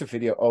was just a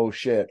video." Oh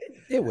shit.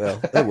 it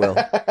will. It will.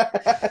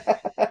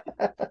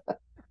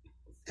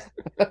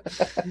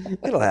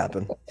 It'll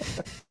happen.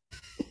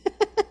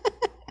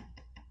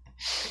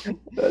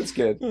 That's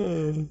good.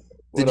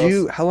 What Did else?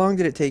 you, how long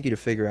did it take you to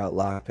figure out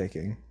lock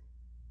picking?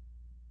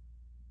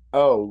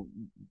 Oh,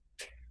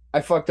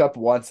 I fucked up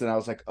once and I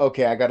was like,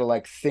 okay, I gotta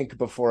like think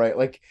before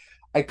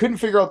I couldn't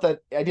figure out that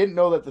I didn't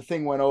know that the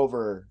thing went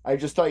over. I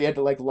just thought you had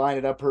to like line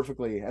it up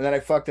perfectly. And then I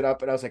fucked it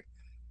up and I was like,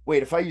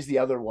 wait, if I use the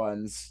other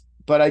ones,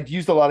 but I'd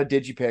used a lot of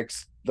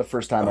digipicks the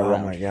first time Oh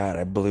my around. God,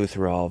 I blew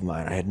through all of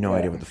mine. I had no Yeah.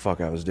 idea what the fuck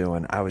I was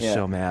doing. I was Yeah.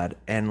 so mad.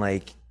 And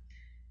like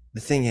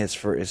the thing is,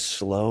 for as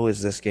slow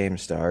as this game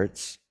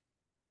starts,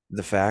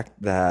 the fact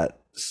that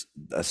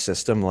a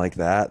system like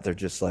that, they're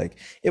just like,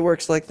 it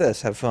works like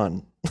this, have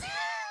fun.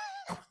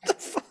 What the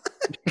fuck?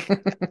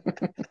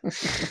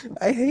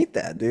 I hate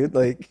that, dude.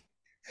 Like,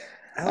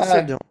 I also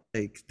uh, don't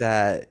like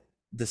that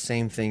the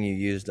same thing you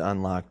use to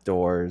unlock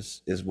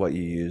doors is what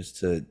you use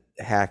to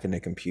hack into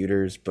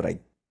computers, but I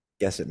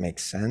guess it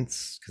makes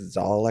sense because it's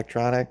all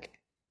electronic.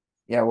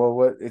 yeah, well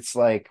what it's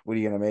like, what are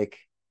you gonna make?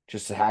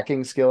 Just a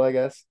hacking skill, I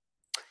guess.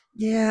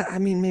 Yeah, I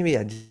mean, maybe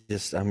I'm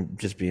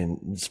just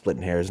being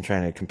splitting hairs and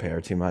trying to compare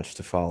too much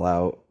to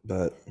Fallout,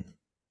 but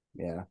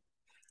Yeah.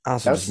 I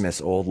also just That's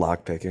miss old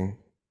lock picking.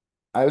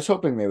 I was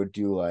hoping they would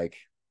do like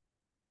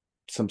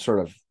some sort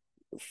of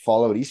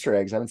Fallout Easter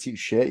eggs. I haven't seen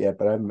shit yet,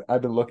 but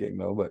I've been looking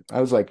though. But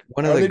I was like,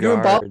 One of are the they doing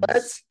bobbleheads?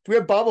 guards, Do we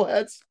have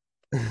bobbleheads?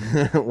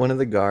 one of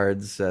the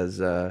guards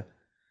says,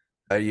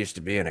 I used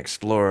to be an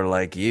explorer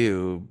like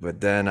you, but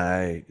then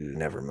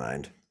never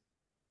mind.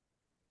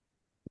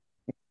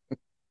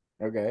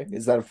 Okay,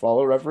 is that a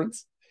follow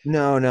reference?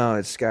 No, no,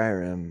 it's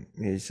Skyrim.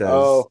 He says,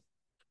 Oh,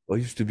 I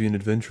used to be an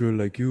adventurer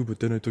like you, but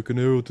then I took an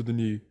arrow to the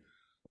knee.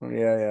 yeah,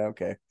 yeah,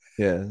 okay.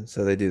 Yeah,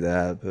 so they do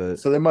that, but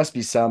So there must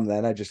be some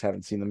then. I just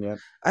haven't seen them yet.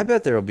 I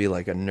bet there'll be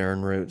like a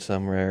Nern route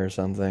somewhere or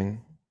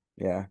something.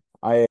 Yeah.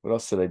 What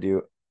else did I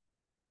do?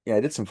 Yeah, I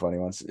did some funny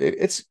ones.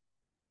 It's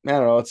I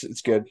don't know,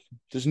 it's good.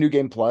 There's New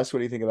Game Plus. What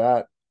do you think of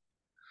that?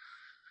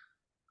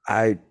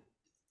 I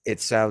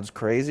It sounds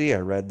crazy. I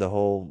read the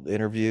whole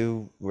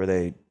interview where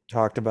they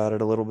talked about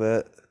it a little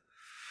bit,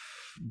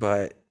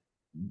 but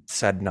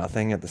said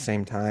nothing at the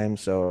same time.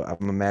 So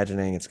I'm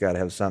imagining it's got to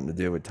have something to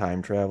do with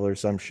time travel or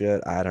some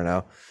shit. I don't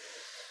know.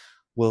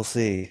 We'll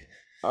see.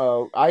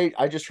 Oh,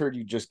 I just heard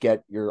you just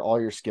get your all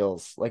your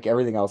skills, like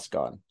everything else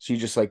gone. So you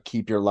just like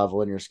keep your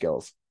level and your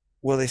skills.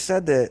 Well, they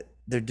said that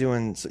they're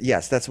doing,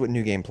 yes, that's what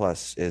New Game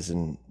Plus is,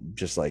 and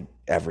just like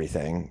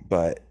everything.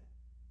 But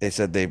they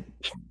said they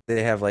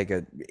have like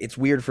it's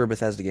weird for a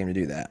Bethesda game to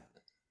do that.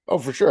 Oh,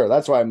 for sure.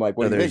 That's why I'm like,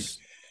 what So do you think?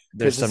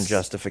 there's Because some this,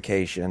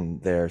 justification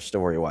there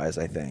story wise,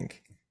 I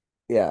think.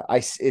 yeah,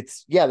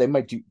 it's yeah, they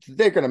might do.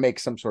 They're gonna make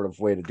some sort of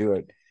way to do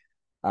it.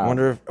 I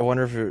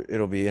wonder if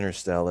it'll be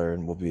Interstellar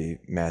and we'll be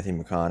Matthew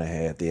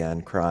McConaughey at the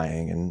end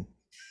crying and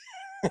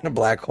in a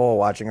black hole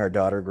watching our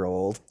daughter grow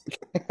old.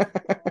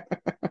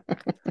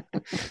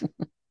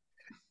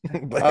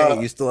 But hey, uh,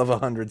 you still have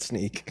 100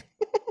 sneak.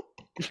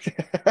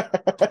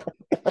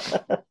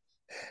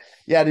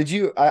 yeah. Did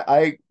you?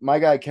 My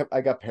guy kept.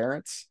 I got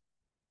parents.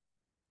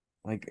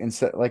 Like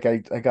instead, like I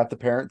got the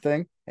parent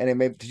thing, and it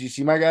made. Did you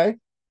see my guy?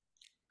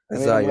 I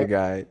That's made not him your like,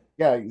 guy.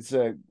 yeah, he's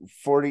a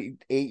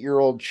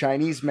 48-year-old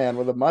Chinese man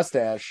with a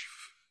mustache.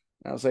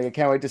 I was like, I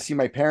can't wait to see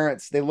my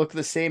parents. They look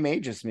the same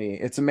age as me.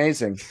 It's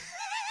amazing.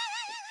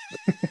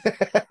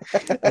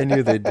 I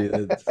knew they'd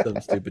do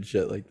some stupid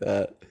shit like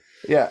that.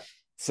 Yeah.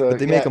 So But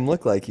they make yeah, them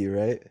look like you,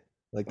 right?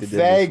 Like they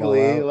did with vaguely,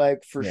 Fallout.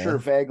 like for sure, Yeah.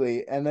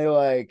 vaguely. And they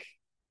like,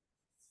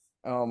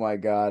 oh my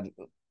God.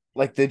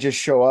 Like they just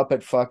show up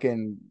at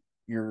fucking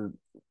your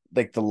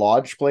like the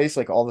lodge place,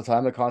 like all the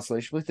time, the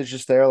constellation place. They're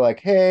just there, like,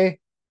 hey,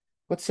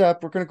 what's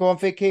up? We're gonna go on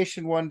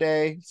vacation one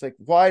day. It's like,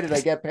 why did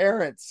I get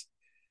parents?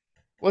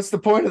 What's the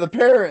point of the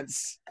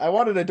parents? I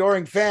want an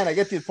adoring fan. I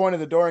get the point of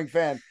the adoring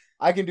fan.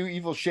 I can do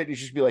evil shit. You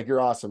just be like,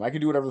 you're awesome. I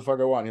can do whatever the fuck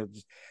I want.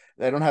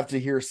 I don't have to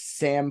hear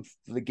Sam,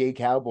 the gay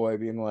cowboy,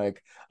 being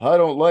like, I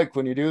don't like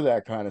when you do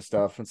that kind of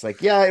stuff. It's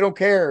like, yeah, I don't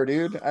care,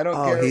 dude. I don't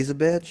Oh, care. he's a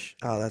bitch?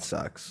 Oh, that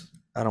sucks.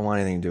 I don't want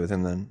anything to do with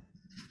him then.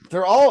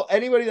 They're all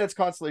anybody that's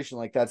Constellation,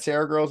 like that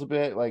Sarah girl's a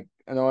bit like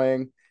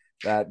annoying.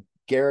 That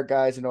Garrett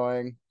guy's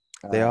annoying.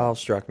 They Uh, all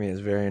struck me as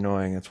very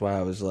annoying. That's why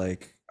I was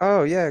like,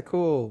 oh, yeah,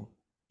 cool.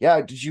 yeah,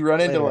 did you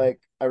run into Later. like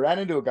I ran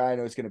into a guy I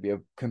know is going to be a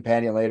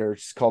companion later.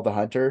 It's called the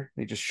Hunter.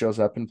 He just shows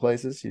up in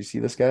places. You see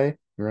this guy?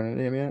 You run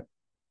into him yet?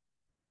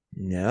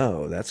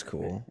 No, that's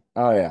cool.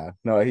 Oh yeah,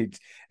 no.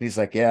 He's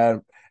like yeah.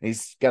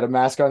 He's got a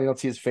mask on. You don't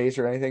see his face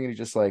or anything, and he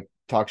just like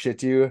talks shit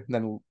to you, and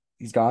then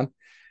he's gone.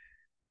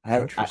 I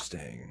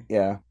Interesting.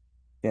 yeah,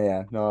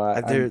 yeah. No,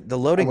 The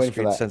I'm loading waiting for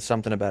screen that. said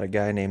something about a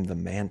guy named the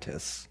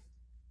Mantis.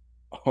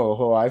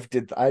 I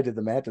did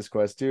the Mantis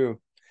quest too.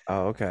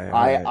 Oh, okay. All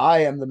I right. I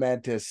am the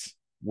Mantis.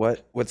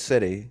 What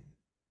city?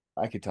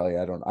 I could tell you.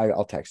 I don't.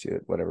 I'll text you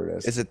it, whatever it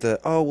is. Is it the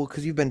oh well,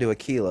 because you've been to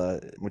Aquila,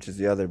 which is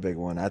the other big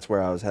one. That's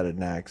where I was headed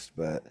next,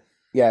 but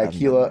Yeah, I haven't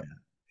been Aquila.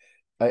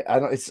 there. I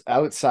don't. It's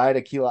outside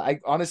Aquila. I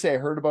honestly I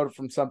heard about it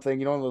from something.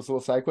 You know, in those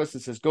little side quests.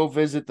 It says go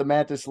visit the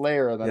Mantis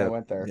lair, and then I Yep.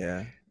 went there.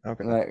 Yeah.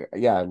 And Okay.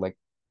 yeah, like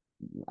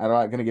I'm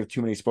not gonna give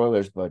too many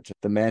spoilers, but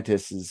the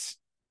Mantis is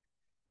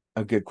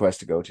a good quest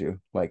to go to,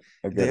 like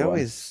a good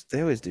one.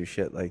 They always do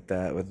shit like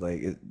that with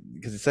like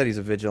because it said he's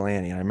a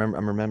vigilante. And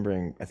I'm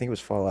remembering I think it was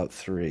Fallout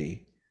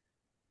 3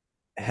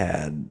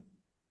 had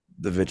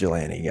the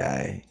vigilante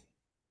guy,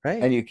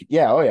 And right?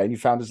 yeah, oh yeah, and you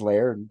found his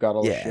lair and got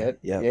all the Yeah. shit.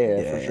 Yep. Yeah,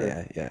 yeah, Yeah. for sure.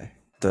 Yeah. Yeah.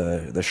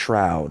 The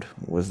Shroud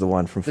was the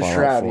one from The Fallout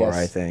Shroud, 4,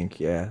 I yes, think.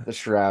 Yeah. the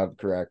Shroud,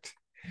 correct.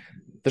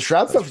 The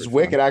Shroud That was stuff is pretty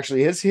wicked. fun.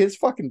 Actually, his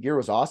fucking gear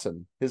was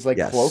awesome. His like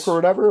cloak or Yes.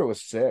 whatever, it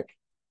was sick.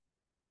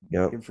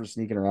 Yep. Good for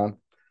sneaking around.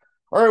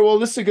 All right, well,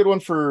 this is a good one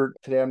for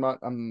today. I'm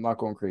not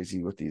going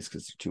crazy with these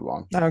because they're too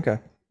long. Oh, okay.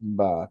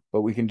 But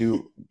we can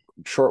do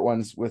short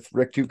ones with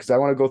Rick too because I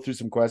want to go through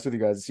some quests with you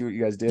guys and see what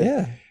you guys did.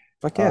 Yeah.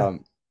 Fuck yeah.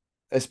 Um,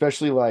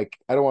 especially like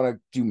I don't want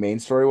to do main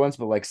story ones,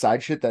 but like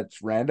side shit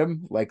that's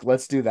random. Like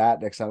let's do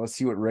that next time. Let's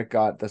see what Rick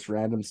got. That's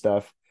random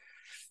stuff.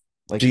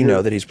 Like Do you know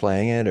here, that he's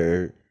playing it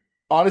or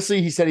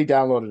honestly, he said he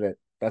downloaded it.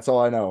 That's all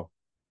I know.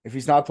 If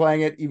he's not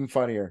playing it, even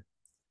funnier.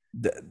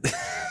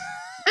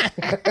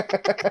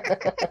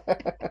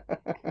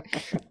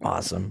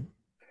 awesome?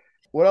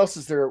 What else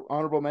is there?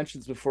 Honorable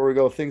mentions before we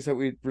go. Things that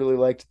we really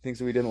liked, things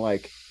that we didn't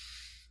like.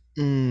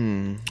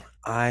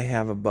 I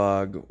have a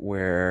bug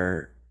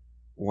where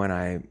when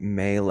I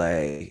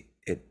melee,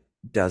 it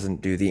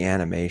doesn't do the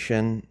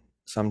animation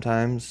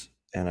sometimes,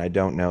 and I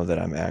don't know that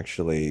I'm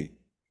actually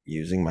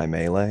using my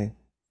melee,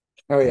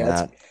 Oh and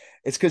yeah,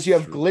 it's because you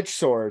have glitch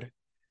sword.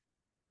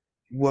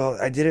 well,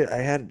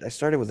 I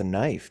started with a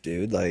knife,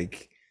 dude.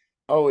 Like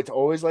Oh, it's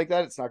always like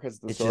that. It's not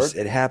because of the sword.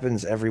 it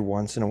happens every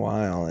once in a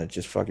while, and it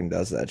just fucking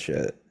does that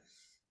shit.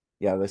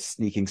 Yeah, the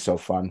sneaking's so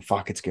fun.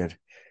 Fuck, it's good.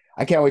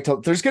 I can't wait till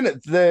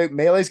the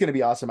melee's gonna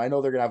be awesome. I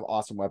know they're gonna have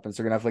awesome weapons.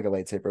 They're gonna have like a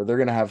lightsaber. They're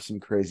gonna have some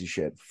crazy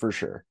shit for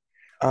sure.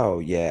 Oh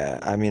yeah.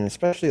 I mean,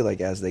 especially like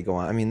as they go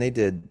on. I mean,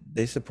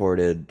 they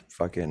supported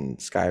fucking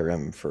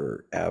Skyrim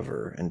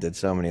forever and did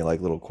so many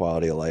like little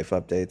quality of life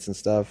updates and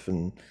stuff.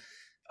 And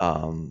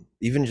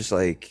even just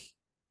like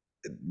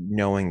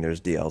knowing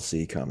there's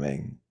DLC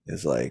coming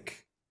is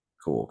like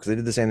cool. Because they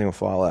did the same thing with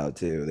Fallout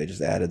too. They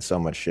just added so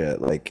much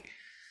shit. Like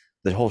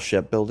the whole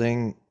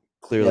shipbuilding Yeah,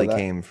 clearly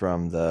came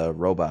from the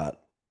robot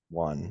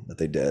one that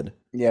they did.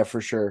 yeah,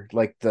 for sure.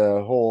 Like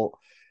the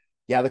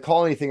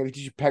colony thing. Did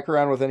you peck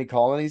around with any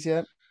colonies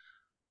yet?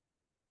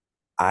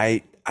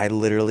 I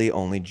literally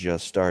only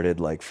just started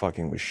like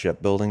fucking with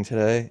shipbuilding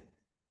today.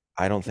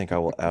 I don't think I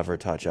will ever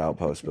touch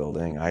outpost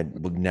building. I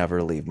would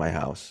never leave my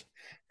house.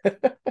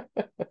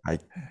 I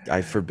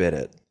I forbid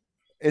it.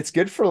 It's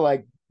good for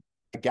like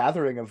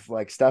gathering of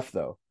like stuff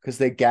though, because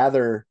they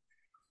gather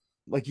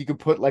like you could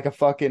put like a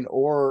fucking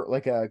ore,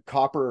 like a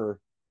copper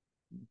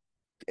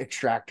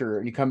extractor,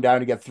 and you come down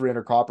and you get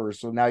 300 coppers.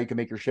 So now you can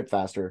make your ship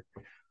faster.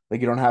 Like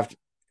you don't have to.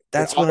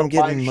 That's what I'm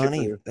getting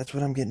money. That's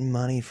what I'm getting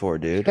money for,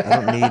 dude.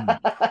 I don't need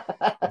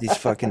these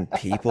fucking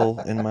people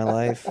in my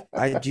life.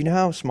 Do you know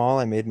how small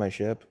I made my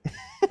ship?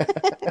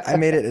 I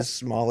made it as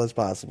small as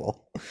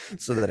possible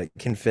so that it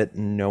can fit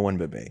no one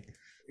but me.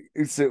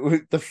 So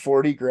the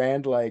 40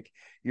 grand, like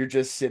you're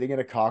just sitting in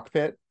a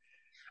cockpit.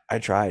 I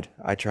tried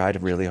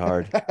really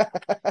hard,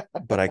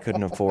 but I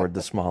couldn't afford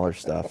the smaller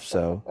stuff,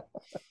 so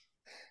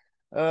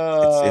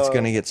it's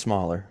gonna get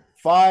smaller.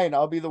 Fine,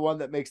 I'll be the one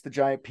that makes the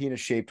giant penis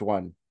shaped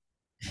one.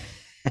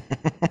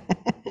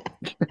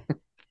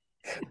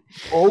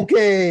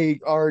 Okay,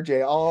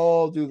 RJ,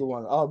 I'll do the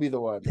one. I'll be the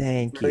one.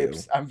 Thank you.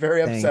 I'm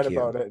very upset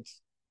about it.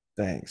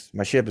 Thanks.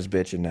 My ship is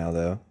bitching now,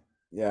 though.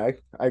 Yeah,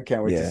 I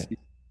can't wait to see.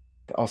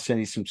 I'll send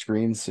you some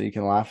screens so you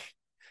can laugh.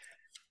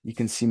 You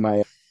can see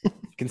my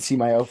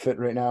outfit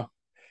right now.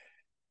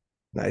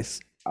 Nice.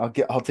 I'll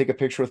take a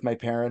picture with my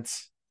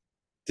parents.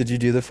 Did you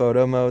do the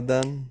photo mode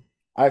then?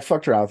 I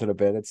fucked around with it a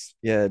bit.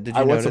 Did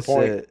you notice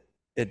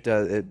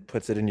it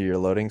puts it into your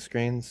loading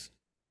screens?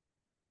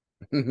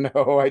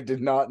 No, I did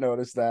not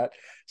notice that.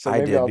 So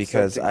I did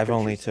because I've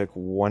only took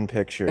one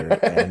picture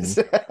and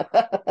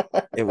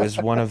it was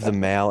one of the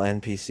male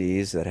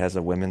NPCs that has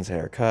a women's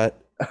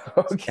haircut.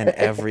 Okay. And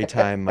every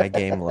time my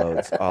game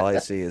loads, all I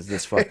see is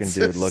this fucking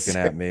dude looking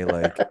at me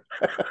like,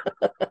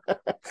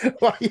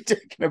 why are you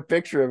taking a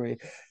picture of me?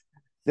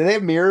 Do they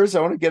have mirrors?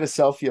 I want to get a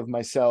selfie of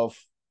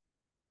myself.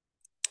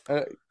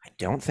 I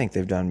don't think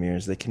they've done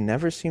mirrors. They can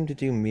never seem to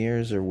do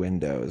mirrors or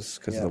windows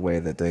because of the way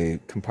that they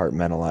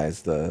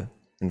compartmentalize the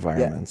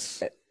environments.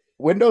 Yeah.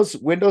 Windows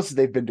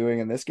they've been doing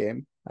in this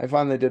game. I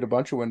found they did a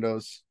bunch of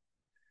windows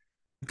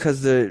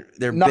because they're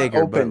not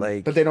bigger, open,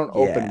 but they don't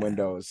open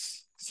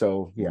windows.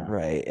 So yeah,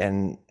 right.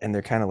 And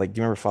they're kind of like, do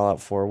you remember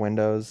Fallout 4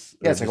 windows?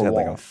 Yeah, it's like a wall.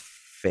 Like a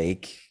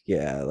fake.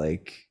 Yeah,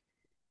 like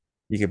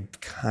you could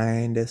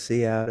kind of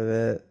see out of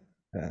it.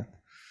 Yeah.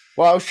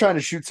 Well, I was trying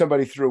to shoot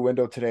somebody through a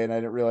window today, and I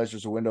didn't realize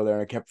there's a window there,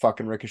 and I kept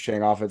fucking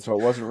ricocheting off it. So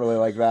it wasn't really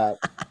like that.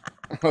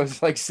 I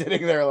was like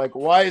sitting there, like,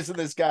 why isn't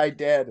this guy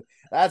dead?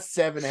 That's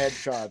 7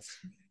 headshots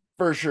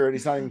for sure, and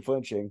he's not even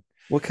flinching.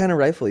 What kind of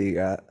rifle you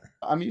got?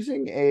 I'm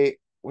using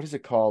what is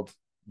it called?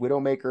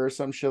 Widowmaker or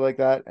some shit like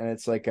that, and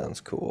it's like sounds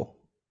cool.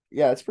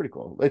 Yeah, it's pretty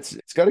cool. It's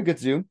got a good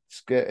zoom.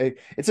 It's good.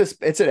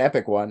 It's an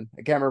epic one.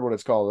 I can't remember what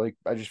it's called. Like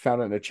I just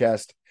found it in a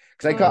chest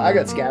because I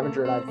got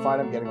scavenger and I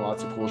find I'm getting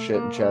lots of cool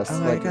shit in chests.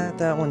 Oh, I got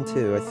that one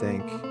too. I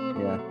think.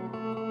 Yeah.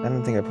 I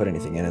don't think I put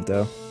anything in it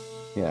though.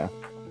 Yeah.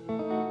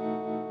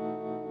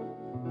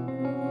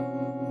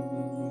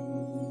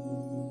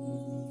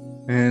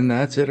 And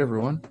that's it,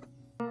 everyone.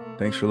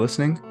 Thanks for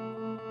listening.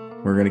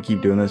 We're gonna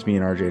keep doing this. Me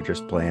and RJ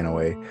just playing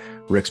away.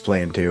 Rick's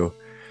playing too.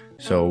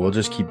 So we'll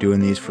just keep doing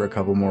these for a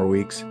couple more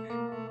weeks.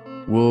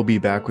 We'll be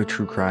back with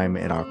True Crime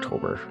in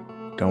October.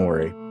 Don't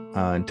worry.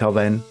 Until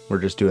then, we're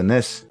just doing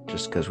this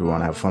just because we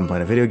want to have fun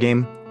playing a video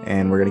game,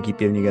 and we're going to keep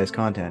giving you guys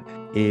content.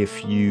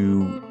 If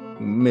you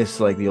miss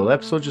like the old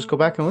episodes, just go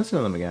back and listen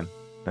to them again.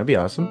 That'd be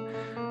awesome.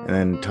 And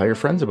then tell your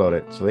friends about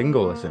it so they can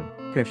go listen.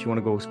 And if you want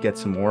to go get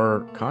some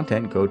more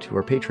content, go to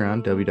our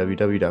Patreon,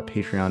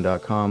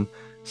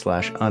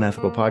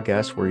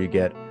 www.patreon.com/unethicalpodcast, where you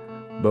get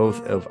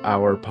both of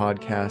our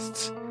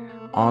podcasts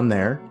on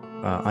there,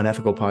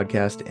 Unethical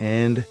Podcast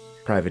and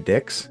Private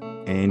Dicks,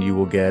 and you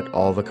will get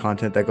all the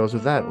content that goes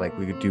with that. Like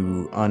we could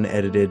do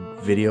unedited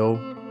video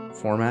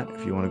format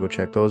if you want to go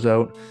check those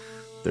out.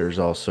 There's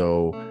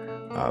also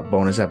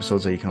bonus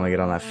episodes that you can only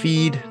get on that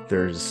feed.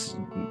 There's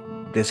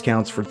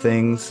discounts for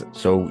things.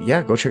 So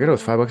yeah, go check it out.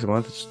 It's $5 a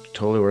month. It's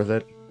totally worth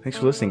it. Thanks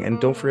for listening. And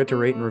don't forget to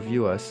rate and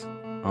review us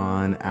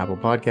on Apple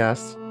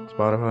Podcasts,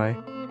 Spotify,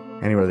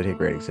 anywhere they take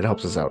ratings. It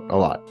helps us out a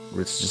lot.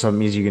 It's just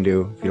something easy you can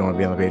do. If you don't want to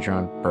be on the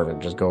Patreon, perfect.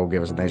 Just go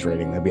give us a nice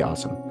rating. That'd be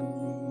awesome.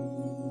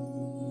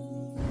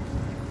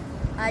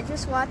 I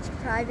just watched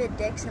Private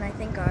Dicks and I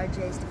think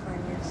RJ's the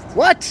funniest.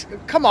 What?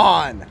 Come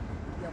on.